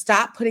 They were like,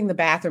 stop putting the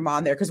bathroom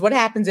on there. Because what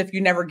happens if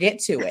you never get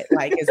to it?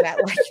 Like, is that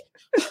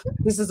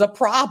this is a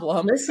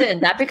problem?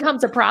 Listen, that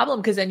becomes a problem,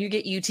 because then you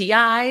get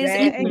UTIs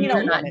and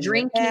you're not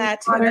drinking.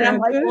 And I'm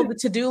like, the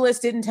to-do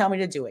list didn't tell me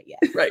to do it yet.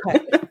 Right.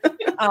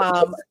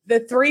 The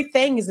 3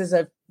 things is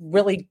a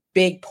really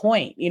big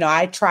point.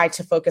 I try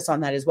to focus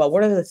on that as well.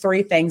 What are the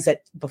 3 things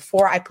that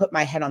before I put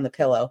my head on the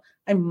pillow,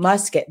 I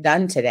must get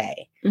done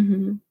today?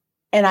 Mm-hmm.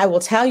 And I will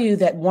tell you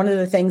that one of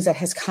the things that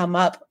has come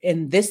up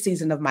in this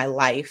season of my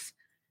life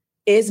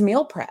is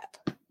meal prep.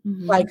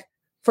 Mm-hmm. Like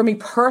for me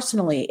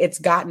personally, it's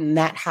gotten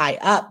that high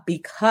up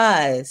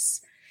because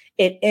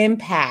it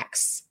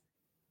impacts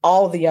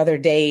all the other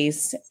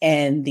days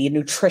and the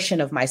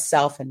nutrition of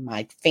myself and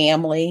my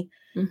family.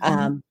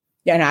 Mm-hmm.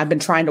 And I've been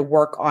trying to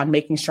work on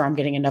making sure I'm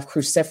getting enough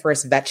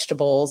cruciferous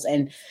vegetables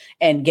and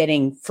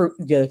getting fruit,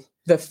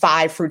 the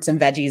 5 fruits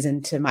and veggies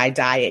into my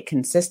diet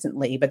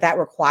consistently. But that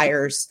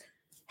requires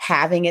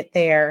having it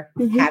there,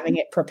 having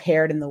it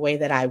prepared in the way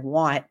that I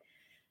want.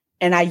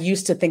 And I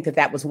used to think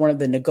that was one of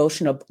the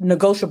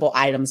negotiable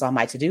items on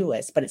my to-do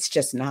list, but it's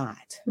just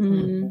not.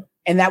 Mm-hmm.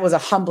 And that was a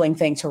humbling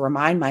thing to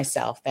remind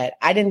myself that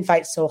I didn't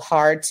fight so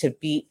hard to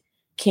beat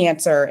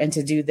cancer and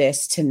to do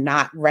this, to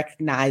not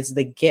recognize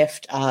the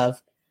gift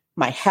of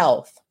my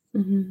health.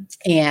 Mm-hmm.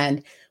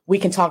 And we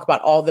can talk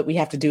about all that we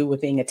have to do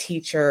with being a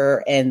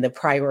teacher and the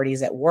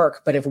priorities at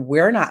work. But if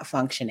we're not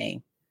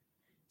functioning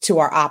to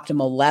our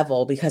optimal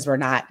level because we're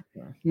not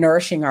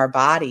nourishing our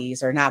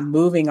bodies or not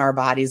moving our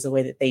bodies the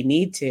way that they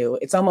need to,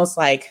 it's almost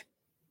like,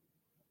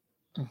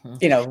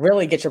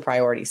 really get your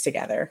priorities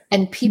together.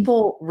 And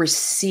people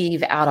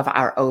receive out of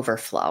our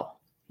overflow.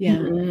 Yeah.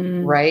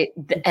 Mm-hmm. Right.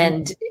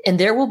 And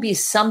there will be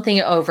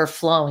something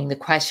overflowing. The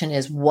question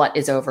is, what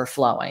is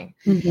overflowing?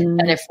 Mm-hmm.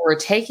 And if we're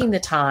taking the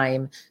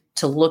time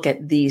to look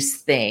at these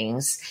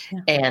things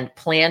and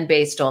plan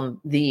based on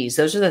these,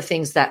 those are the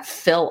things that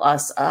fill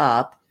us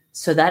up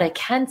so that it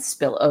can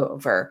spill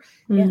over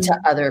into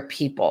other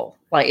people.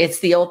 Like it's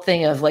the old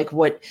thing of like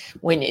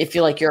if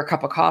you like you're a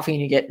cup of coffee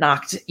and you get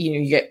knocked,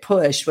 you get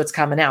pushed, what's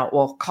coming out?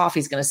 Well,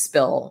 coffee's going to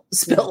spill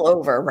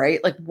over,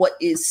 right? Like what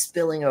is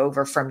spilling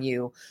over from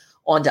you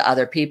onto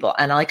other people?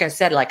 And like I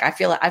said, like I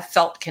feel like I've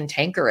felt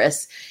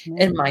cantankerous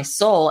in my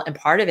soul. And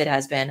part of it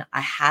has been,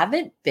 I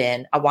haven't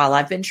been, while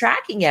I've been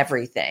tracking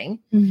everything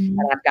and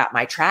I've got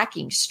my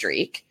tracking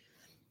streak,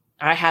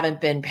 I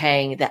haven't been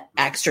paying the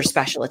extra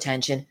special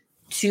attention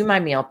to my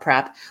meal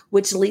prep,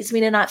 which leads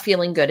me to not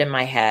feeling good in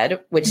my head,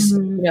 which,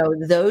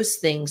 those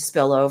things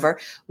spill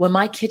over when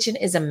my kitchen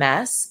is a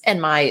mess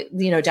and my,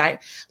 diet,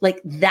 like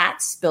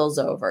that spills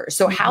over.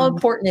 So how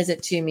important is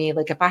it to me?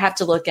 Like if I have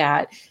to look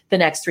at the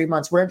next 3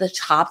 months, what are the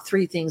top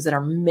 3 things that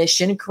are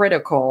mission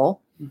critical?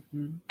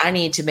 I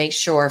need to make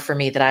sure for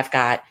me that I've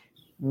got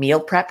meal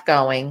prep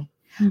going.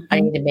 I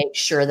need to make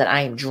sure that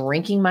I am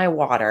drinking my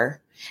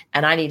water,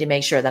 and I need to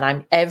make sure that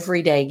I'm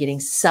every day getting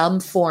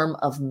some form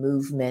of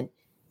movement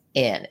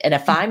in. And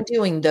if I'm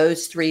doing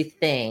those 3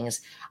 things,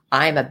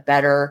 I'm a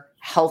better,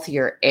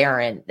 healthier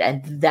Erin.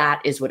 And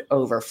that is what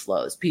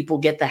overflows. People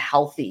get the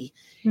healthy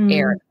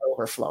Erin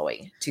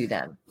overflowing to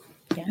them.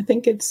 Yeah, I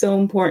think it's so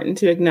important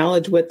to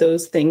acknowledge what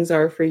those things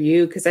are for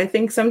you, because I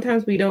think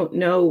sometimes we don't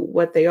know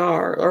what they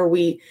are, or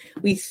we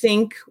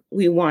think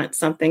we want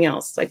something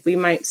else. Like we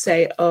might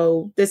say,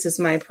 oh, this is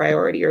my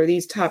priority, or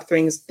these top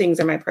things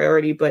are my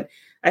priority. But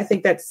I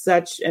think that's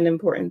such an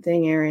important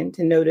thing, Erin,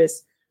 to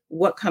notice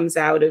what comes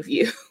out of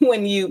you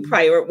when you're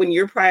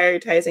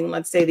prioritizing,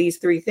 let's say, these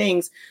 3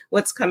 things.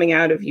 What's coming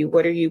out of you?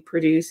 What are you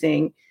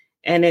producing?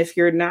 And if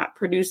you're not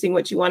producing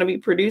what you want to be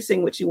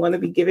producing, what you want to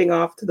be giving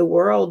off to the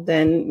world,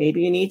 then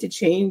maybe you need to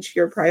change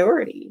your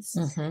priorities.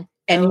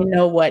 And you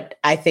know what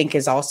I think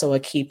is also a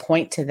key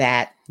point to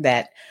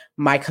that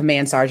my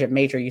command sergeant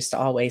major used to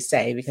always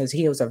say, because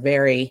he was a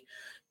very,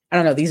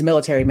 these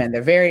military men,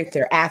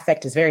 their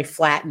affect is very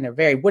flat and they're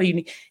very, what do you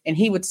need? And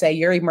he would say,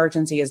 your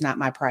emergency is not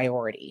my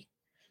priority.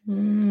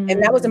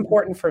 And that was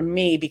important for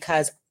me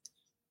because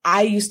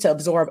I used to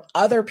absorb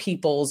other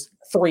people's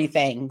 3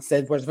 things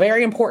that was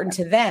very important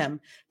to them,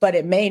 but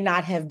it may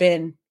not have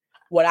been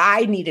what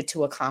I needed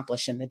to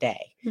accomplish in the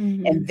day.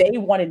 And they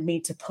wanted me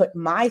to put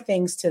my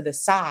things to the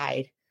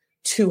side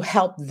to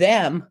help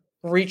them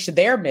reach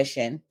their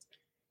mission.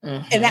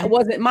 And that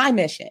wasn't my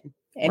mission.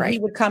 And he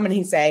would come and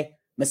he'd say,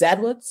 Miss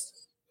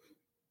Edwards,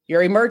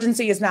 your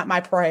emergency is not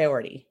my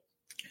priority.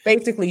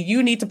 Basically,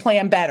 you need to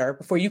plan better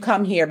before you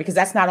come here because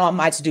that's not on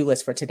my to-do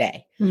list for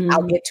today.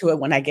 I'll get to it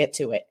when I get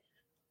to it.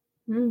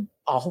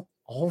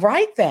 All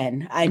right,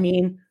 then. I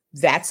mean,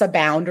 that's a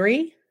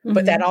boundary,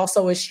 but that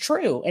also is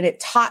true. And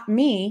it taught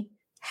me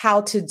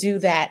how to do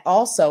that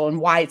also and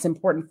why it's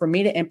important for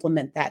me to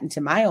implement that into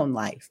my own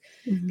life.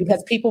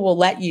 Because people will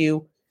let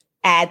you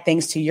add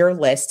things to your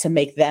list to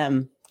make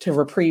them, to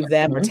reprieve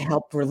them or to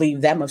help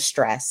relieve them of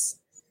stress.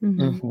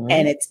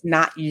 And it's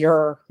not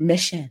your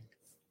mission.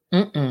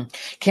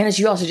 Candace,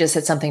 you also just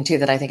said something too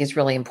that I think is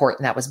really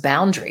important. That was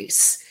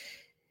boundaries.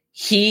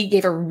 He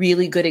gave a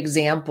really good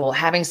example.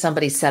 Having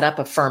somebody set up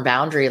a firm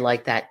boundary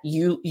like that,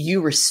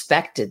 you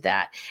respected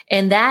that.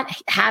 And that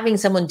having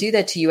someone do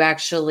that to you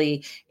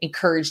actually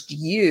encouraged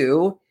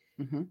you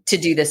to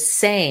do the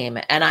same.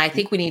 And I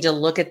think we need to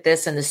look at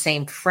this in the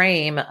same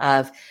frame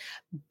of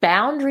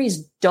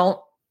boundaries don't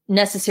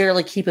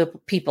necessarily keep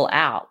people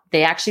out.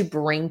 They actually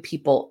bring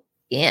people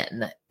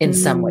in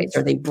some ways,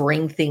 or they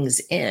bring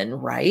things in,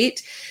 right?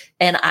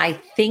 And I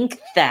think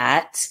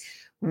that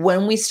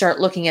when we start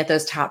looking at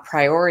those top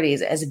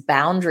priorities as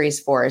boundaries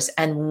for us,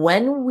 and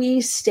when we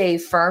stay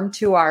firm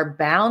to our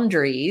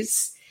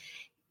boundaries,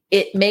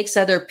 it makes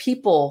other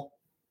people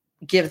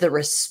give the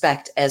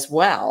respect as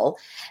well.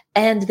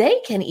 And they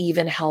can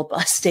even help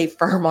us stay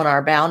firm on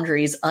our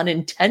boundaries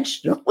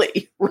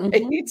unintentionally,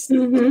 right?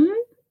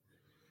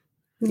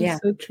 Yeah,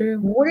 so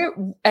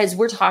true. As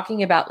we're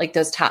talking about like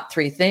those top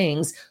 3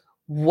 things,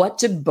 what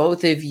do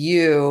both of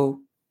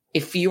you,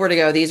 if you were to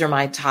go, these are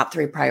my top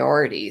 3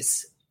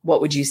 priorities, what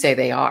would you say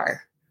they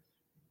are?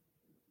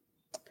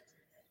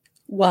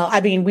 Well, I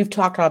mean, we've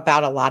talked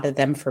about a lot of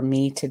them for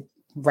me to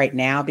right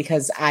now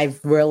because I've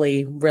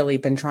really, really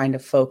been trying to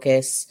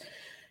focus.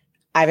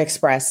 I've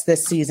expressed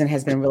this season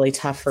has been really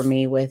tough for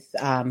me with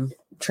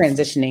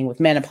transitioning with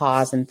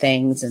menopause and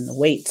things and the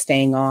weight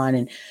staying on.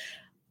 And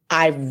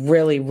I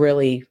really,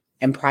 really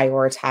am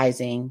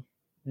prioritizing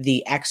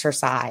the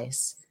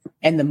exercise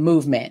and the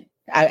movement.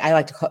 I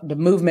like to call the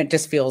movement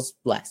just feels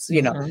less,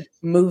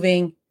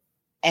 moving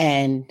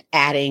and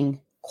adding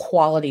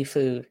quality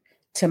food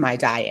to my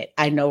diet.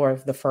 I know are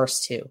the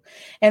first two.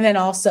 And then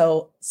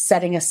also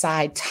setting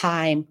aside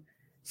time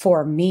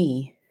for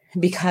me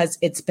because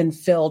it's been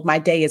filled. My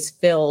day is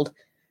filled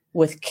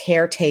with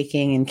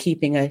caretaking and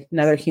keeping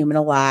another human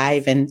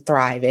alive and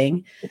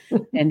thriving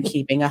and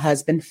keeping a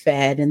husband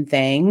fed and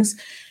things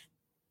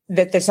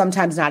that there's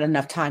sometimes not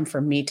enough time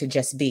for me to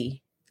just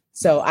be.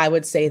 So I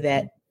would say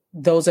that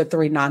those are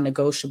 3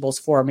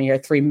 non-negotiables for me, or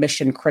 3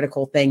 mission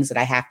critical things that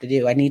I have to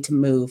do. I need to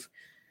move.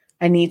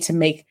 I need to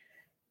make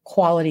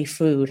quality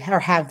food or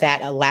have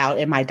that allowed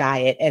in my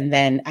diet. And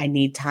then I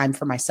need time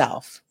for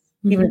myself,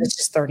 even if it's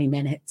just 30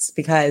 minutes,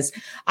 because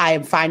I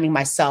am finding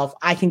myself,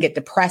 I can get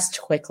depressed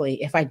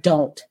quickly if I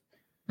don't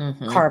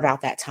carve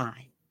out that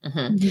time.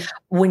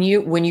 When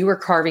you were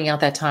carving out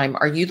that time,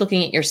 are you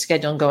looking at your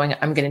schedule and going,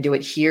 I'm going to do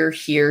it here,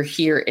 here,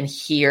 here, and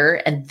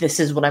here, and this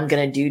is what I'm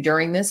going to do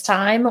during this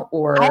time?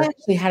 Or I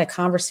actually had a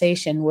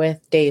conversation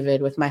with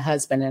David, with my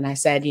husband, and I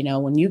said,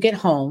 when you get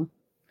home,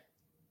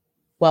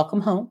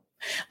 welcome home.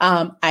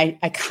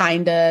 I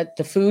kind of,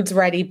 the food's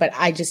ready, but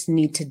I just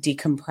need to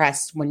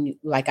decompress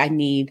I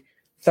need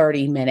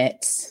 30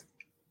 minutes,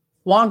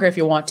 longer if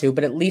you want to,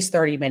 but at least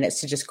 30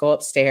 minutes to just go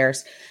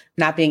upstairs,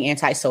 not being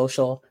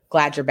antisocial.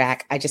 Glad you're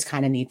back. I just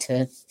kind of need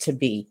to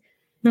be.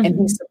 And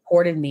he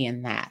supported me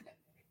in that.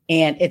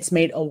 And it's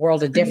made a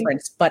world of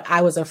difference, but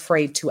I was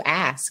afraid to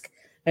ask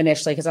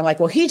initially because I'm like,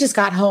 well, he just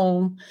got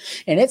home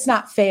and it's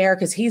not fair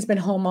because he's been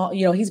home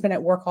he's been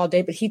at work all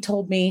day, but he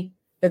told me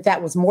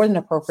that was more than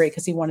appropriate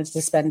because he wanted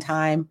to spend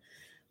time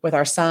with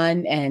our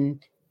son,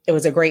 and it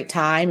was a great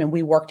time and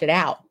we worked it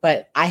out.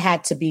 But I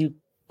had to be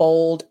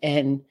bold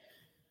and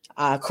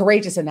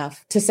courageous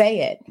enough to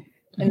say it.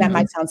 And that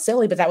might sound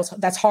silly, but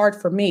that's hard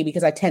for me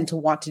because I tend to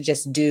want to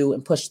just do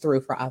and push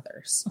through for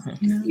others.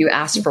 You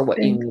asked for what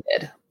you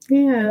needed.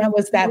 Yeah.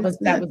 That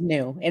was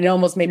new. And it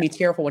almost made me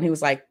tearful when he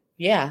was like,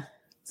 yeah.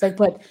 It's like,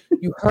 but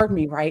you heard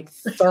me right.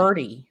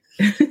 30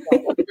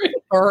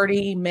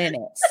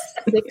 minutes,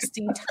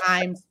 60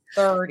 times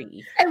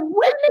 30. And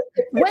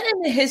when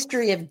in the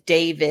history of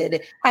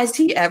David has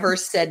he ever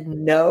said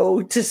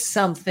no to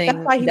something?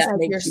 That's why he's that like,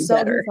 makes you're you so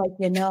better?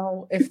 he's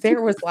like, if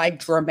there was like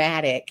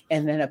dramatic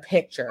and then a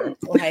picture,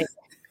 like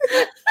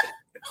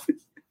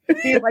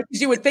he's like,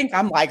 you would think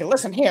I'm like,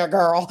 listen here,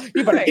 girl,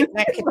 you better get in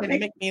that kitchen and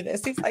make me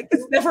this. He's like,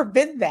 it's never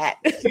been that.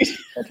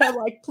 And I'm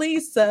like,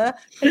 please, sir,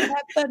 can I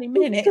have 30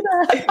 minutes?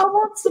 I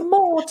want some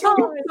more time.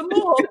 Some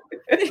more.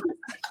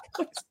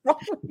 What's wrong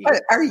with you?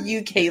 Our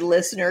UK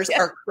listeners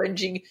are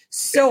cringing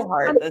so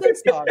hard. I'm so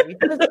sorry.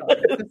 I'm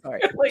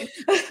sorry.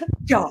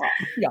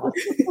 Yeah.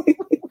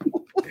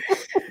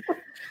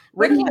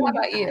 Ricky, how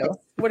about you?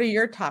 What are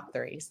your top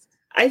 3s?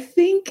 I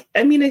think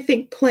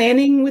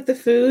planning with the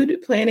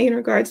food, planning in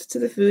regards to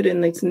the food,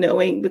 and like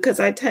knowing, because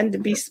I tend to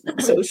be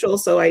social.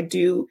 So I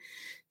do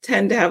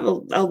tend to have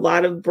a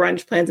lot of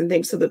brunch plans and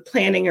things. So the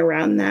planning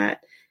around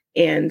that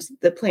and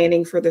the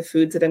planning for the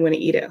foods that I'm going to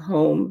eat at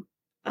home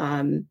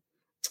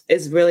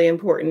is really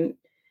important.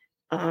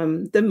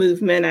 The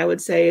movement, I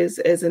would say, is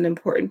an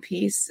important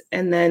piece.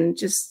 And then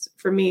just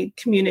for me,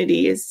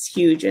 community is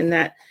huge. And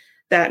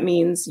that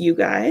means you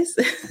guys.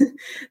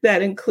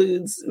 That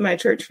includes my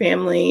church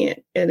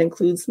family. It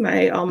includes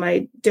all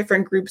my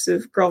different groups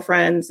of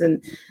girlfriends.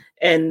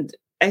 And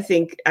I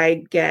think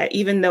I get,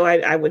 even though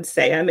I would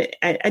say I'm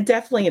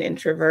definitely an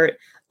introvert,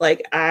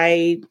 like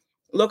I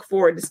look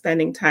forward to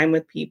spending time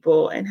with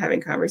people and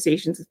having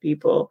conversations with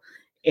people.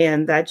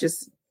 And that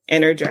just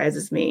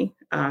energizes me.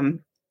 And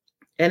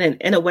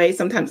in a way,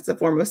 sometimes it's a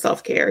form of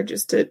self-care,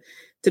 just to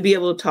be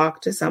able to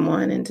talk to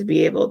someone and to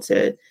be able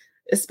to,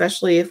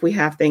 especially if we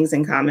have things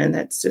in common,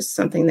 that's just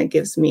something that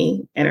gives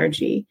me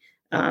energy.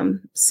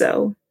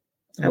 So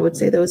I would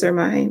say those are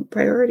my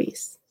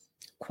priorities.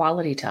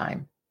 Quality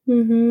time.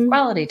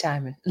 Quality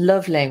time.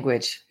 Love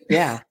language.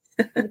 Yeah.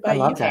 I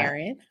love that.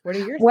 Karen? What are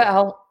yours?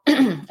 Well,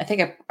 I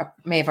think I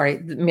may have already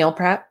meal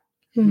prep.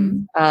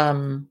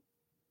 The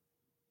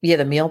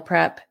meal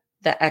prep,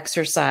 the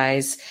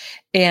exercise.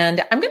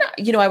 And I'm going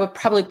to, I would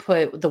probably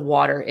put the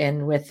water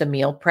in with the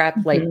meal prep,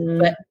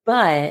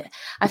 but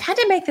I've had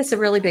to make this a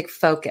really big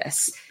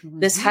focus.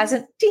 This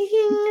hasn't ding.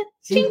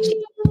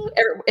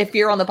 If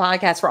you're on the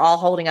podcast, we're all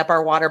holding up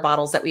our water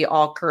bottles that we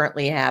all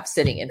currently have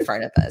sitting in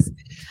front of us.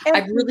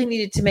 I've really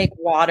needed to make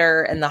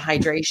water and the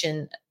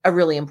hydration a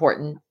really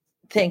important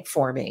thing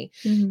for me.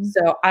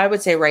 So I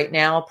would say right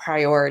now,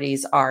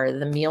 priorities are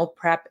the meal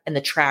prep and the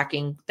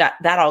tracking.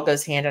 That all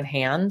goes hand in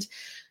hand.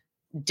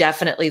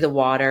 Definitely the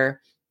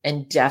water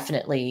and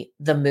definitely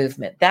the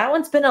movement. That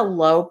one's been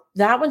low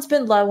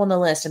on the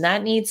list, and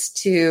that needs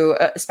to,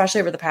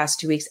 especially over the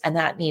past 2 weeks, and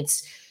that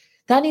needs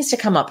to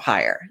come up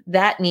higher.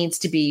 That needs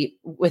to be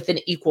with an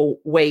equal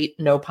weight,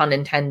 no pun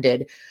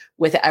intended,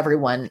 with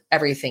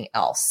everything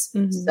else.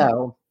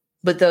 So,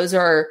 but those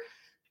are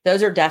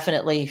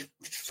definitely,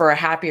 for a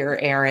happier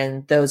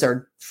Erin, those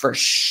are for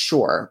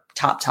sure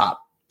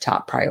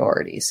top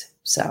priorities.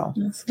 So,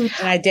 and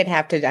I did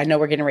have to, I know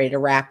we're getting ready to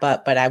wrap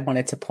up, but I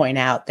wanted to point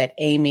out that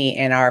Amy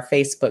in our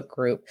Facebook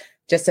group,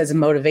 just as a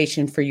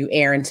motivation for you,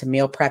 Erin, to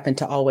meal prep and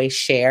to always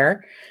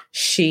share,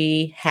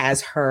 she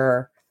has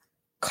her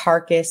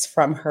carcass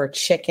from her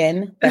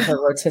chicken, her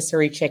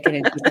rotisserie chicken.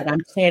 And she said,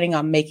 I'm planning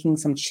on making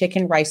some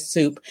chicken rice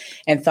soup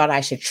and thought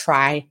I should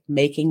try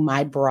making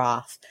my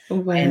broth.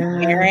 Wow.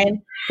 And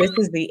Erin, this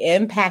is the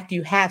impact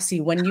you have.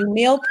 See, when you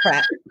meal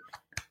prep,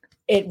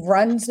 it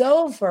runs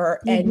over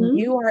and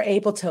you are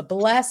able to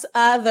bless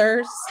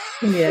others.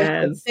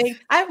 Yes.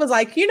 I was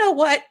like, you know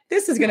what?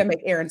 This is going to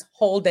make Erin's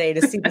whole day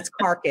to see this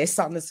carcass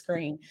on the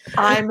screen.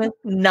 I'm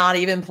not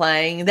even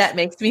playing. That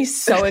makes me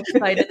so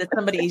excited that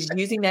somebody is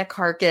using that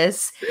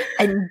carcass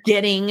and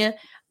getting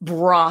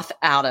broth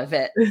out of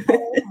it.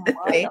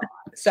 Right?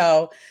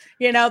 So,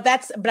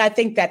 but I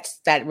think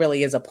that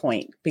really is a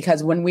point,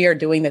 because when we are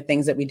doing the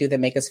things that we do that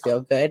make us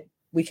feel good,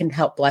 we can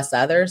help bless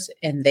others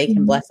and they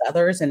can bless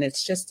others. And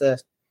it's just a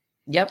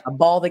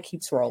ball that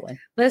keeps rolling.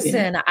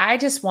 Listen, I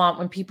just want,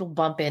 when people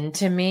bump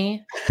into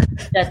me,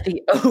 that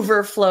the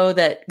overflow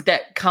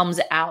that comes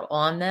out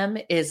on them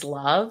is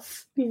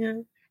love.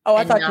 Yeah. Oh,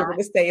 I thought you were going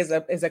to say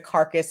is a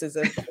carcass. I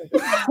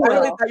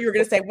really thought you were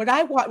going to say, when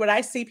I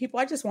see people,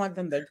 I just want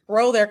them to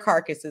throw their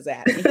carcasses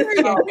at me.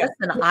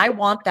 Listen, I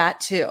want that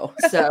too.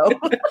 So,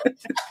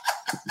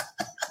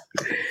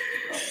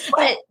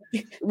 but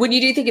when you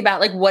do think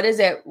about, like, what is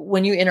it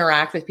when you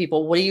interact with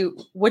people, what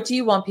do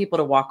you want people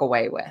to walk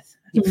away with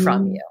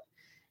from you?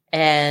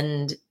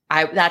 And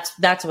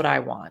that's what I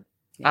want.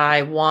 Yeah.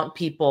 I want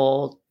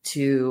people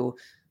to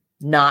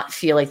not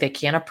feel like they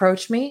can't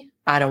approach me.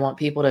 I don't want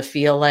people to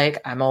feel like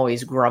I'm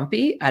always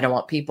grumpy. I don't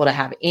want people to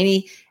have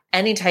any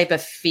type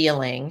of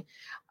feeling.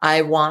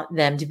 I want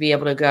them to be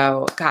able to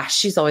go, gosh,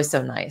 she's always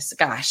so nice.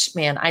 Gosh,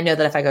 man, I know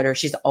that if I go to her,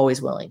 she's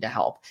always willing to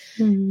help.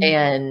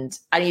 And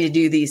I need to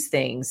do these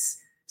things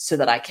so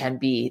that I can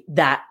be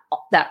that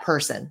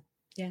person,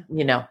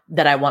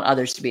 that I want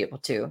others to be able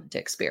to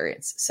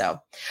experience. So,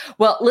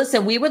 well,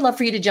 listen, we would love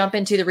for you to jump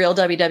into the Real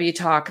WW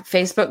Talk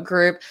Facebook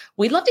group.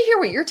 We'd love to hear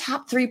what your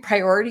top 3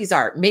 priorities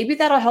are. Maybe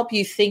that'll help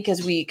you think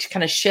as we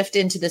kind of shift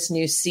into this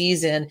new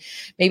season,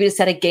 maybe to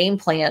set a game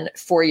plan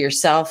for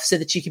yourself so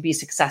that you can be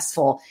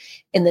successful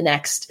in the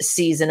next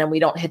season and we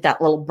don't hit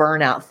that little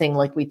burnout thing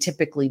like we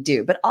typically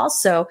do. But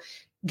also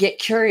get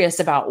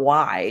curious about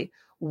why.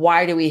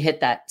 Why do we hit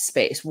that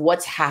space?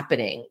 What's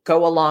happening?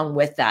 Go along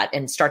with that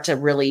and start to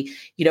really,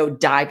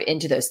 dive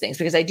into those things,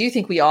 because I do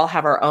think we all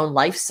have our own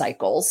life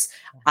cycles.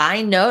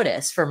 I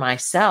notice for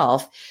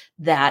myself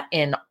that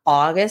in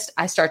August,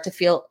 I start to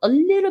feel a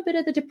little bit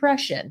of the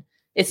depression.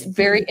 It's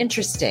very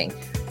interesting.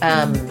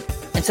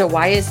 And so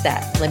why is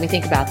that? Let me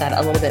think about that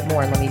a little bit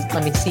more and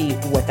let me see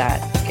what that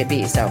could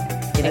be. So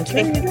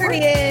getting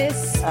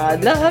curious. I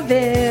love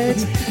it.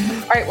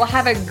 All right. Well,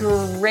 have a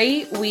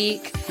great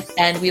week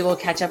and we will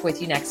catch up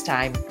with you next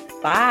time.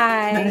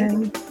 Bye.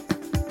 Bye.